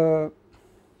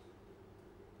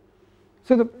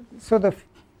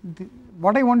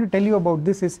what I want to tell you about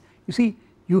this is, you see,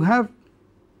 you have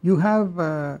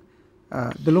the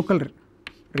local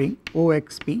ring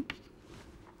OXP.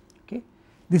 Okay,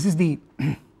 this is the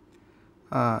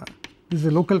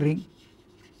local ring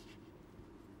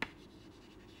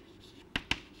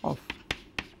of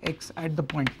X at the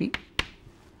point P.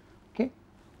 Okay,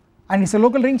 and it's a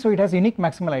local ring, so it has a unique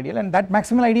maximal ideal, and that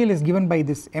maximal ideal is given by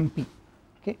this MP.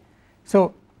 Okay,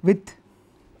 so this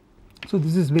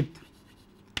is with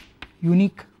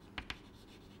unique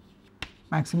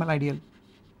maximal ideal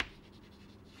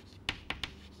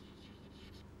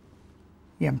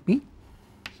MP,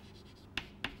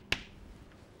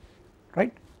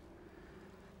 right?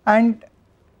 And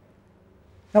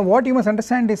now what you must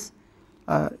understand is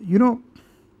the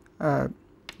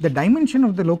dimension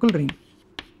of the local ring,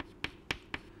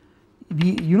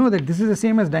 you know that this is the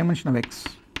same as dimension of X.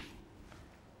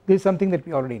 This is something that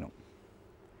we already know.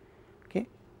 Okay,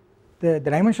 the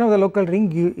dimension of the local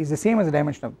ring is the same as the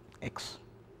dimension of X,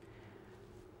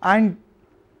 and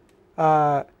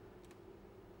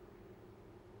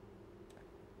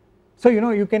so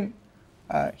you can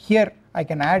here I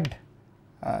can add,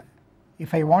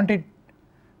 if I want it,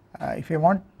 if I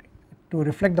want to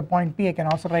reflect the point P, I can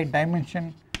also write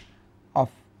dimension of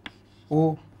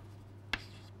OXP.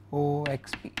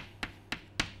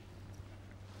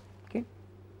 Okay,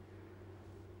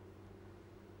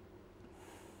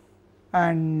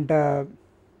 and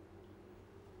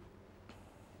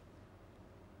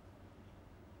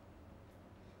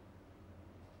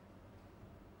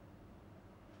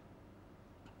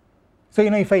so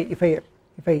if I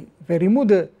remove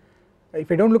the,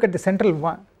 if I don't look at the central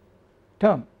one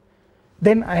term,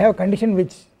 then I have a condition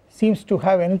which seems to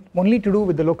have only to do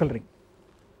with the local ring.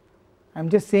 I am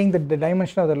just saying that the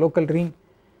dimension of the local ring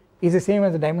is the same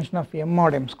as the dimension of M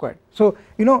mod M squared. So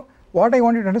what I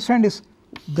want you to understand is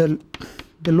the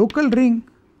local ring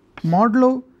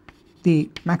modulo the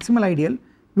maximal ideal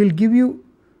will give you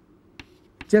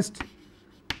just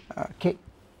K.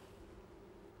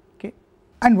 Okay,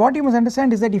 and what you must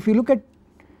understand is that if you look at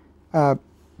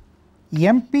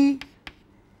MP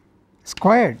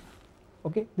squared,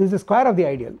 okay, this is the square of the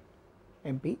ideal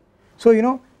MP. So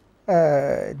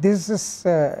this is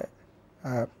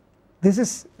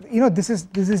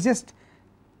just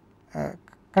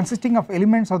consisting of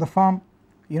elements of the form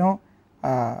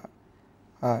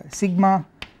sigma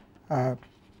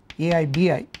ai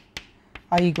bi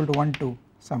I equal to 1 to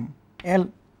some L,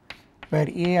 where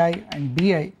ai and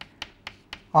bi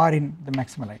are in the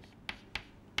maximal ideal.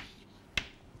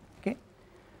 Okay,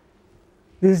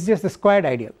 this is just the squared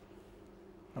ideal,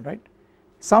 alright,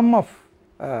 sum of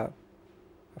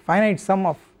finite sum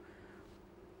of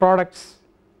products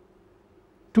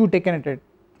taken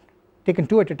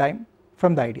two at a time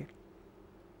from the ideal,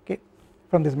 okay,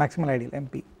 from this maximal ideal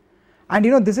MP. And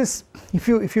this is, if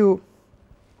you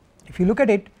look at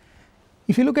it,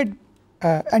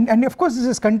 and of course this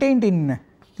is contained in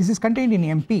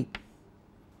MP,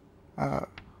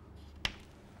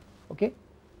 okay,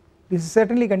 this is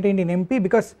certainly contained in MP,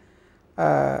 because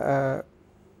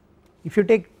if you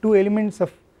take two elements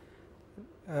of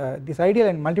this ideal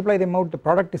and multiply them out, the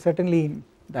product is certainly in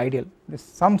the ideal. This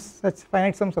sums, such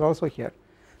finite sums are also here.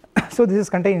 So this is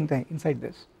contained inside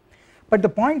this. But the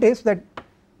point is that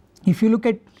if you look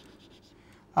at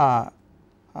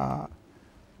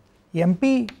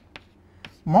MP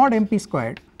mod MP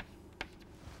squared,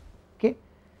 okay,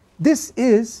 this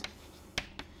is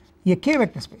a k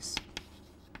vector space,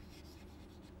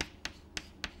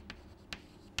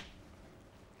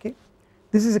 okay,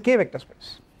 this is a k vector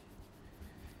space,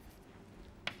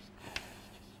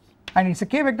 and it is a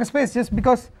k vector space just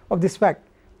because of this fact,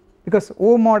 because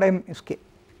O mod M is k,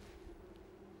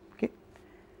 okay.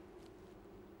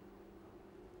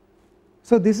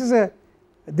 So this is a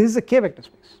k vector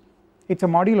space, it is a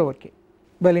module over k.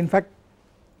 Well, in fact,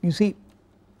 you see,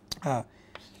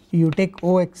 you take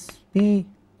OXP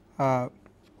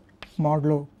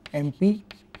modulo MP,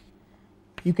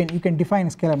 you can define a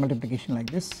scalar multiplication like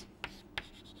this.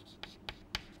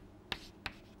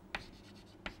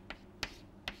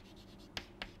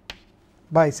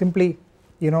 By simply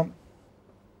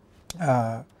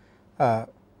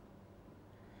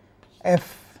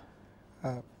f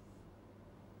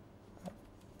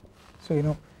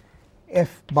so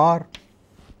f bar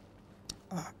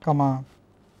comma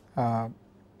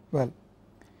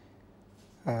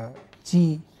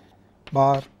g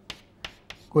bar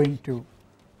going to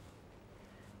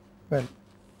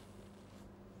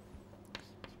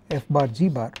f bar g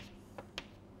bar,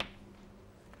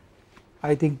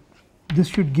 I think this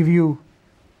should give you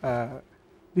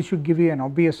an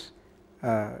obvious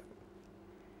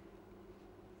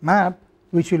map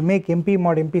which will make MP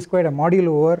mod MP squared a module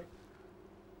over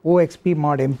OXP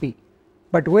mod MP,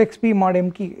 but OXP mod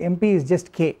MP is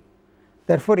just k,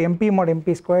 therefore MP mod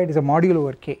MP squared is a module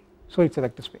over k, so it is a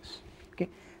vector space, okay.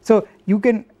 So you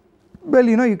can,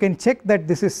 you can check that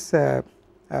this is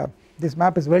this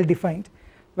map is well defined,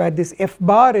 where this f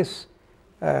bar is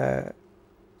where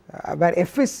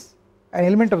f is an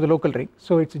element of the local ring,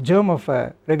 so it is a germ of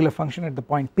a regular function at the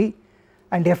point P,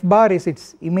 and f bar is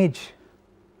its image.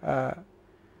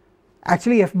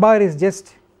 Actually f bar is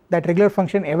just that regular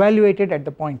function evaluated at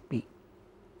the point P,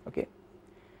 okay,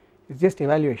 it is just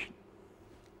evaluation,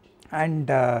 and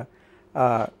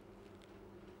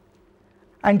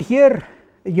here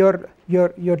you're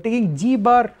taking g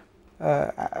bar,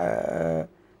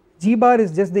 g bar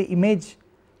is just the image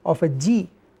of a g.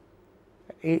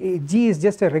 G is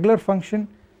just a regular function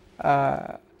in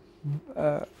a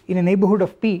neighbourhood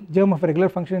of P, germ of a regular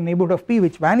function in neighbourhood of P,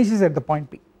 which vanishes at the point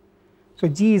P. So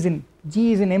G is in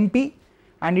MP,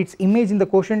 and its image in the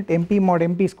quotient MP mod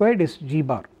MP squared is G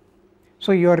bar.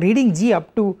 So you are reading G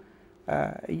up to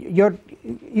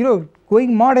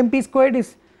going mod MP squared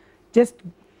is just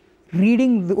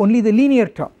reading only the linear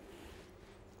term.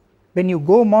 When you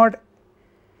go mod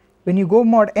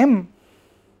M,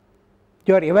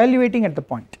 you are evaluating at the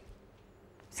point.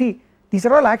 See, these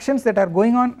are all actions that are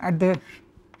going on at the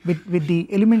with the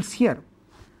elements here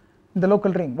in the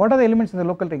local ring. What are the elements in the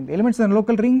local ring? The elements in the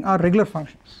local ring are regular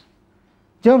functions,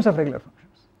 germs of regular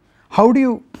functions. How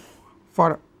do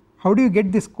you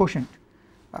get this quotient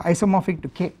isomorphic to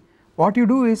k? What you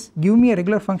do is give me a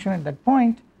regular function at that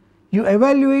point, you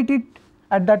evaluate it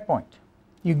at that point.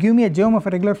 You give me a germ of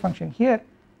a regular function here,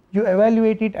 you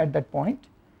evaluate it at that point.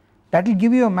 That will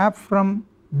give you a map from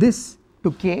this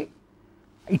to k.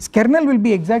 Its kernel will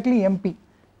be exactly MP,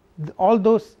 all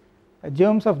those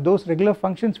germs of those regular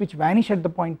functions which vanish at the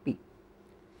point P.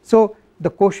 So the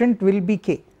quotient will be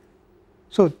k.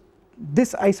 So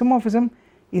this isomorphism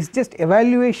is just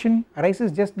evaluation,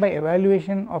 arises just by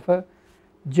evaluation of a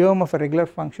germ of a regular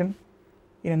function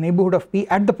in a neighbourhood of P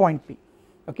at the point P,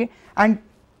 okay. And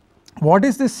what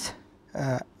is this,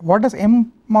 what does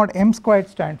M mod M squared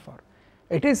stand for?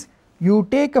 It is, you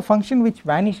take a function which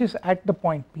vanishes at the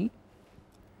point P,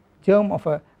 germ of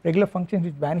a regular function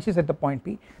which vanishes at the point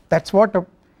P, that is what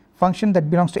function that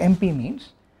belongs to MP means,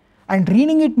 and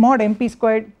reading it mod MP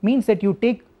squared means that you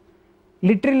take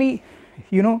literally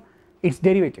its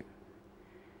derivative,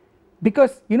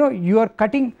 because you are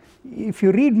cutting. If you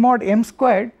read mod M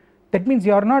squared, that means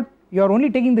you are only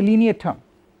taking the linear term,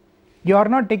 you are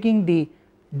not taking the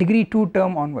degree 2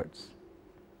 term onwards.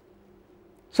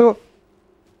 So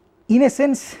in a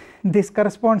sense this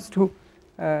corresponds to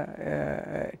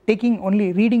reading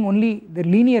only the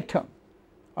linear term,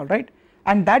 alright,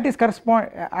 and that is correspond,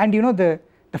 and the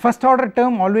first order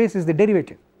term always is the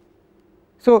derivative.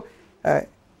 So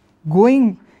going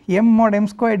M mod M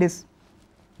squared is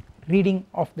reading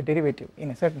of the derivative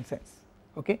in a certain sense,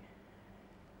 okay,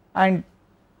 and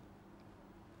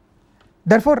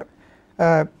therefore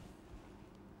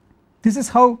this is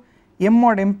how M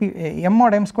mod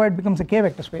M squared becomes a k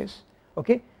vector space,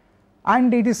 okay,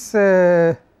 and it is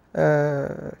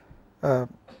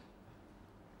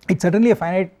it's certainly a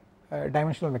finite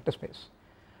dimensional vector space,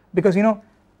 because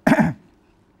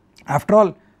after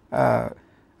all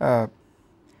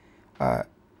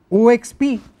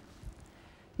OXP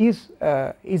is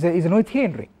a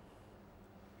Noetherian ring,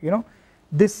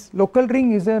 this local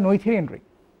ring is a Noetherian ring,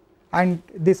 and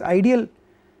this ideal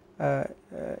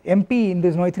MP in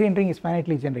this Noetherian ring is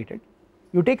finitely generated.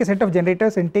 You take a set of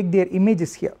generators and take their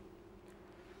images here,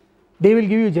 they will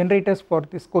give you generators for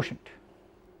this quotient.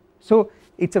 So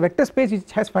it is a vector space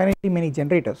which has finitely many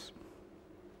generators,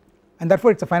 and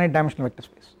therefore it is a finite dimensional vector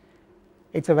space.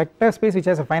 It is a vector space which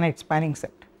has a finite spanning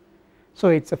set, so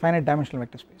it is a finite dimensional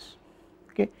vector space,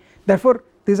 okay. Therefore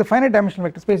this is a finite dimensional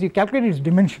vector space, you calculate its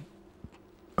dimension,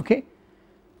 okay,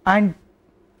 and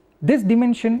this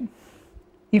dimension,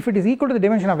 if it is equal to the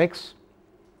dimension of x,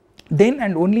 then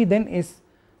and only then is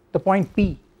the point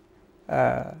P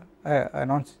a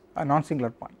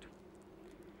non-singular point.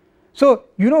 So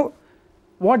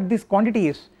what this quantity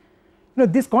is,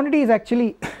 this quantity is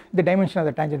actually the dimension of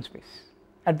the tangent space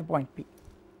at the point P.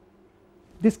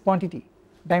 This quantity,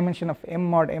 dimension of M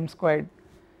mod M squared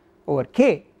over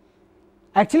K,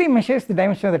 actually measures the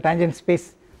dimension of the tangent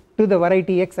space to the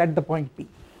variety x at the point P,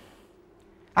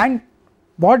 and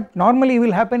what normally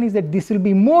will happen is that this will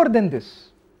be more than this,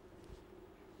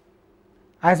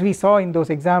 as we saw in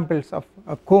those examples of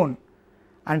a cone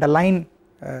and a line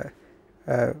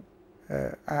and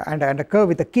a curve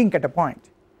with a kink at a point.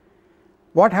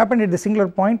 What happened at the singular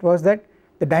point was that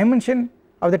the dimension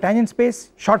of the tangent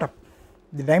space shot up,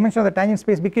 the dimension of the tangent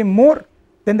space became more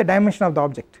than the dimension of the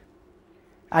object.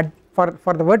 For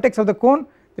the vertex of the cone,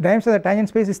 the dimension of the tangent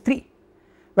space is 3,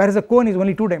 whereas the cone is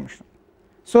only 2 dimensional,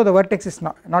 so the vertex is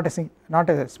not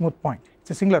a smooth point, it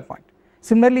is a singular point.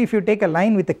 Similarly, if you take a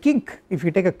line with a kink, if you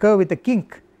take a curve with a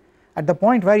kink, at the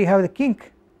point where you have the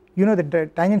kink, the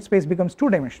tangent space becomes 2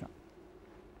 dimensional,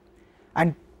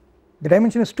 and the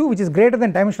dimension is 2, which is greater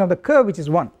than dimension of the curve, which is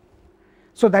 1.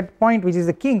 So that point which is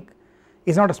the kink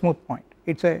is not a smooth point,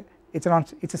 it's a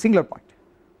singular point,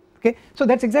 okay. So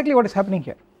that's exactly what is happening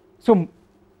here. So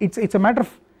it's a matter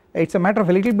of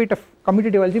a little bit of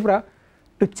commutative algebra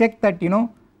to check that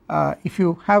if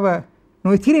you have a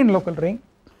Noetherian local ring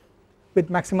with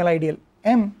maximal ideal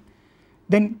M,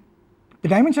 then the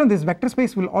dimension of this vector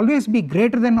space will always be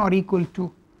greater than or equal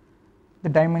to the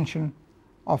dimension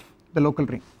of the local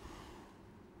ring,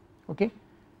 okay,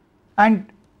 and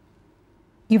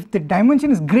if the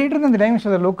dimension is greater than the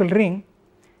dimension of the local ring,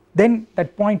 then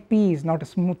that point P is not a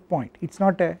smooth point, it's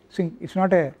not a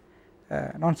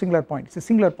non-singular point, it's a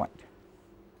singular point,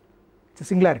 it's a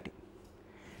singularity.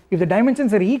 If the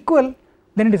dimensions are equal,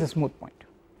 then it is a smooth point.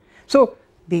 So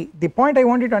the point I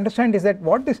want you to understand is that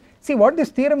what this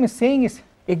theorem is saying is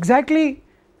exactly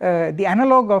the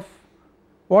analog of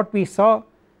what we saw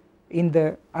in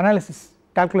the analysis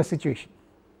calculus situation,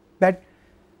 that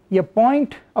a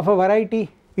point of a variety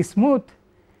is smooth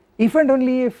if and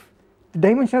only if the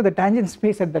dimension of the tangent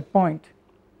space at that point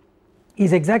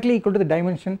is exactly equal to the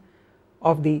dimension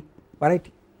of the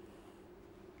variety.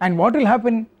 And what will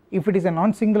happen if it is a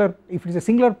non-singular, if it is a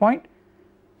singular point,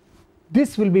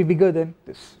 this will be bigger than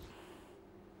this,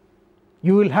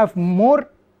 you will have more,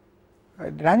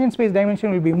 the tangent space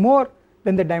dimension will be more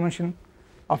than the dimension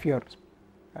of your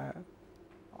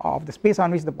of the space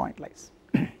on which the point lies,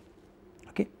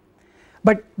 okay.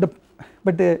 But the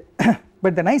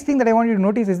nice thing that I want you to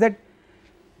notice is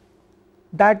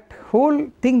that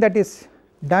whole thing that is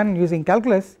done using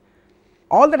calculus,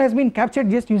 all that has been captured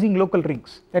just using local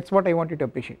rings, that is what I want you to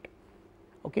appreciate,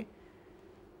 okay.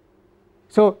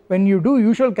 So when you do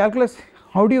usual calculus,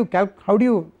 how do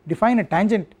you define a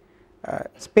tangent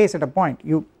space at a point?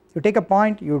 You take a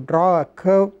point, you draw a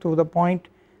curve through the point,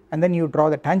 and then you draw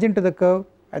the tangent to the curve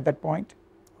at that point,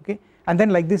 okay, and then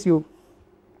like this you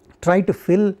try to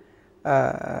fill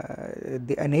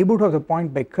a neighbourhood of the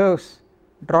point by curves,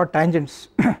 draw tangents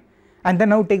and then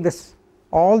now take this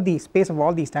all the space of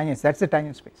all these tangents, that is the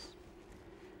tangent space.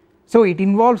 So it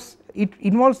involves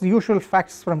the usual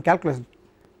facts from calculus,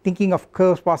 thinking of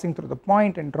curves passing through the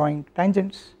point and drawing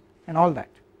tangents and all that,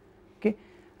 okay,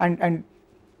 and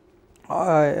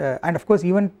of course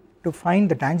even to find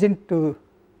the tangent to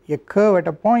a curve at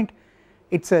a point,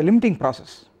 it is a limiting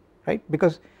process, right,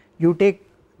 because you take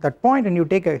that point and you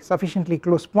take a sufficiently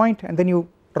close point and then you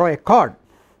draw a chord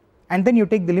and then you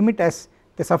take the limit as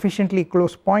the sufficiently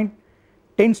close point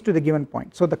tends to the given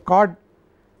point, so the chord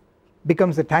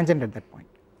becomes the tangent at that point.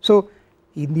 So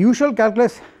in the usual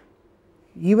calculus,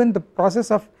 even the process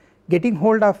of getting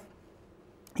hold of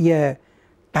a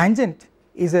tangent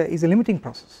is a limiting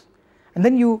process, and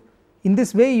then you, in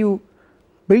this way, you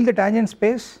build the tangent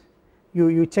space,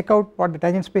 you check out what the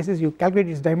tangent space is, you calculate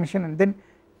its dimension, and then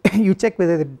you check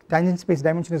whether the tangent space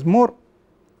dimension is more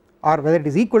or whether it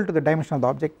is equal to the dimension of the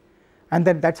object, and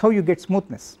then that is how you get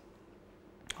smoothness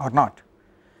or not,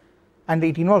 and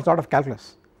it involves a lot of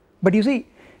calculus. But you see,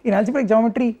 in algebraic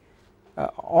geometry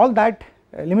all that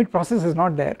limit process is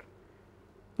not there,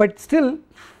 but still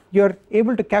you are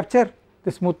able to capture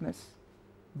the smoothness,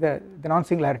 the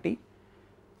non-singularity.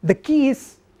 The key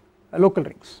is local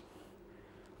rings,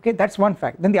 okay, that is one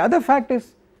fact. Then the other fact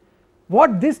is,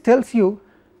 what this tells you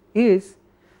is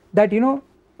that, you know,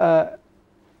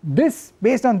 this,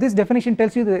 based on this definition,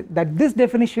 tells you that this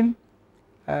definition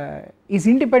is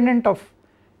independent of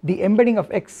the embedding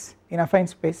of x in affine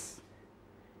space.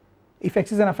 If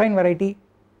x is an affine variety,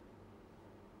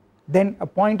 then a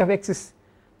point of x is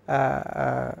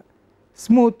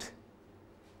smooth,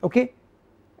 okay,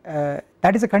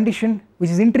 that is a condition which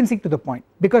is intrinsic to the point,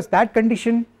 because that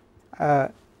condition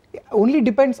only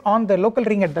depends on the local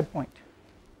ring at that point,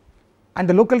 and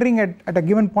the local ring at a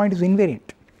given point is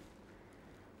invariant,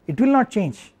 it will not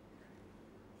change.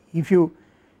 If you,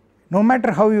 no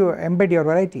matter how you embed your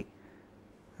variety,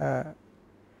 the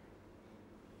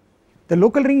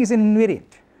local ring is an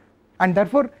invariant, and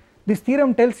therefore this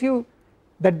theorem tells you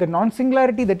that the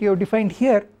non-singularity that you have defined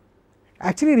here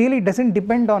actually really does not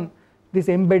depend on this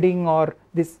embedding or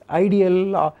this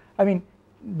ideal, I mean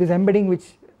this embedding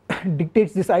which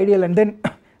dictates this ideal, and then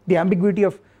the ambiguity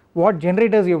of what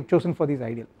generators you have chosen for this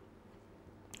ideal,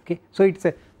 okay. So it is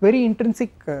a very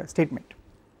intrinsic statement,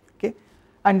 okay,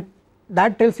 and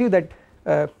that tells you that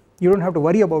you do not have to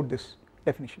worry about this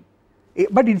definition,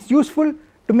 but it is useful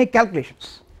to make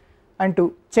calculations and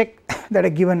to check that a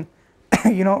given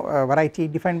you know variety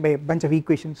defined by a bunch of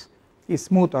equations is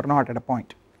smooth or not at a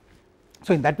point.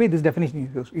 So in that way this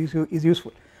definition is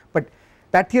useful, but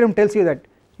that theorem tells you that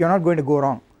you are not going to go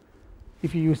wrong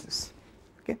if you use this,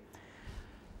 okay.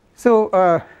 So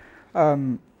I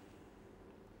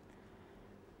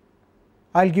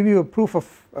will give you a proof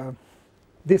of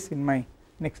this in my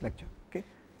next lecture, okay.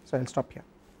 So I will stop here.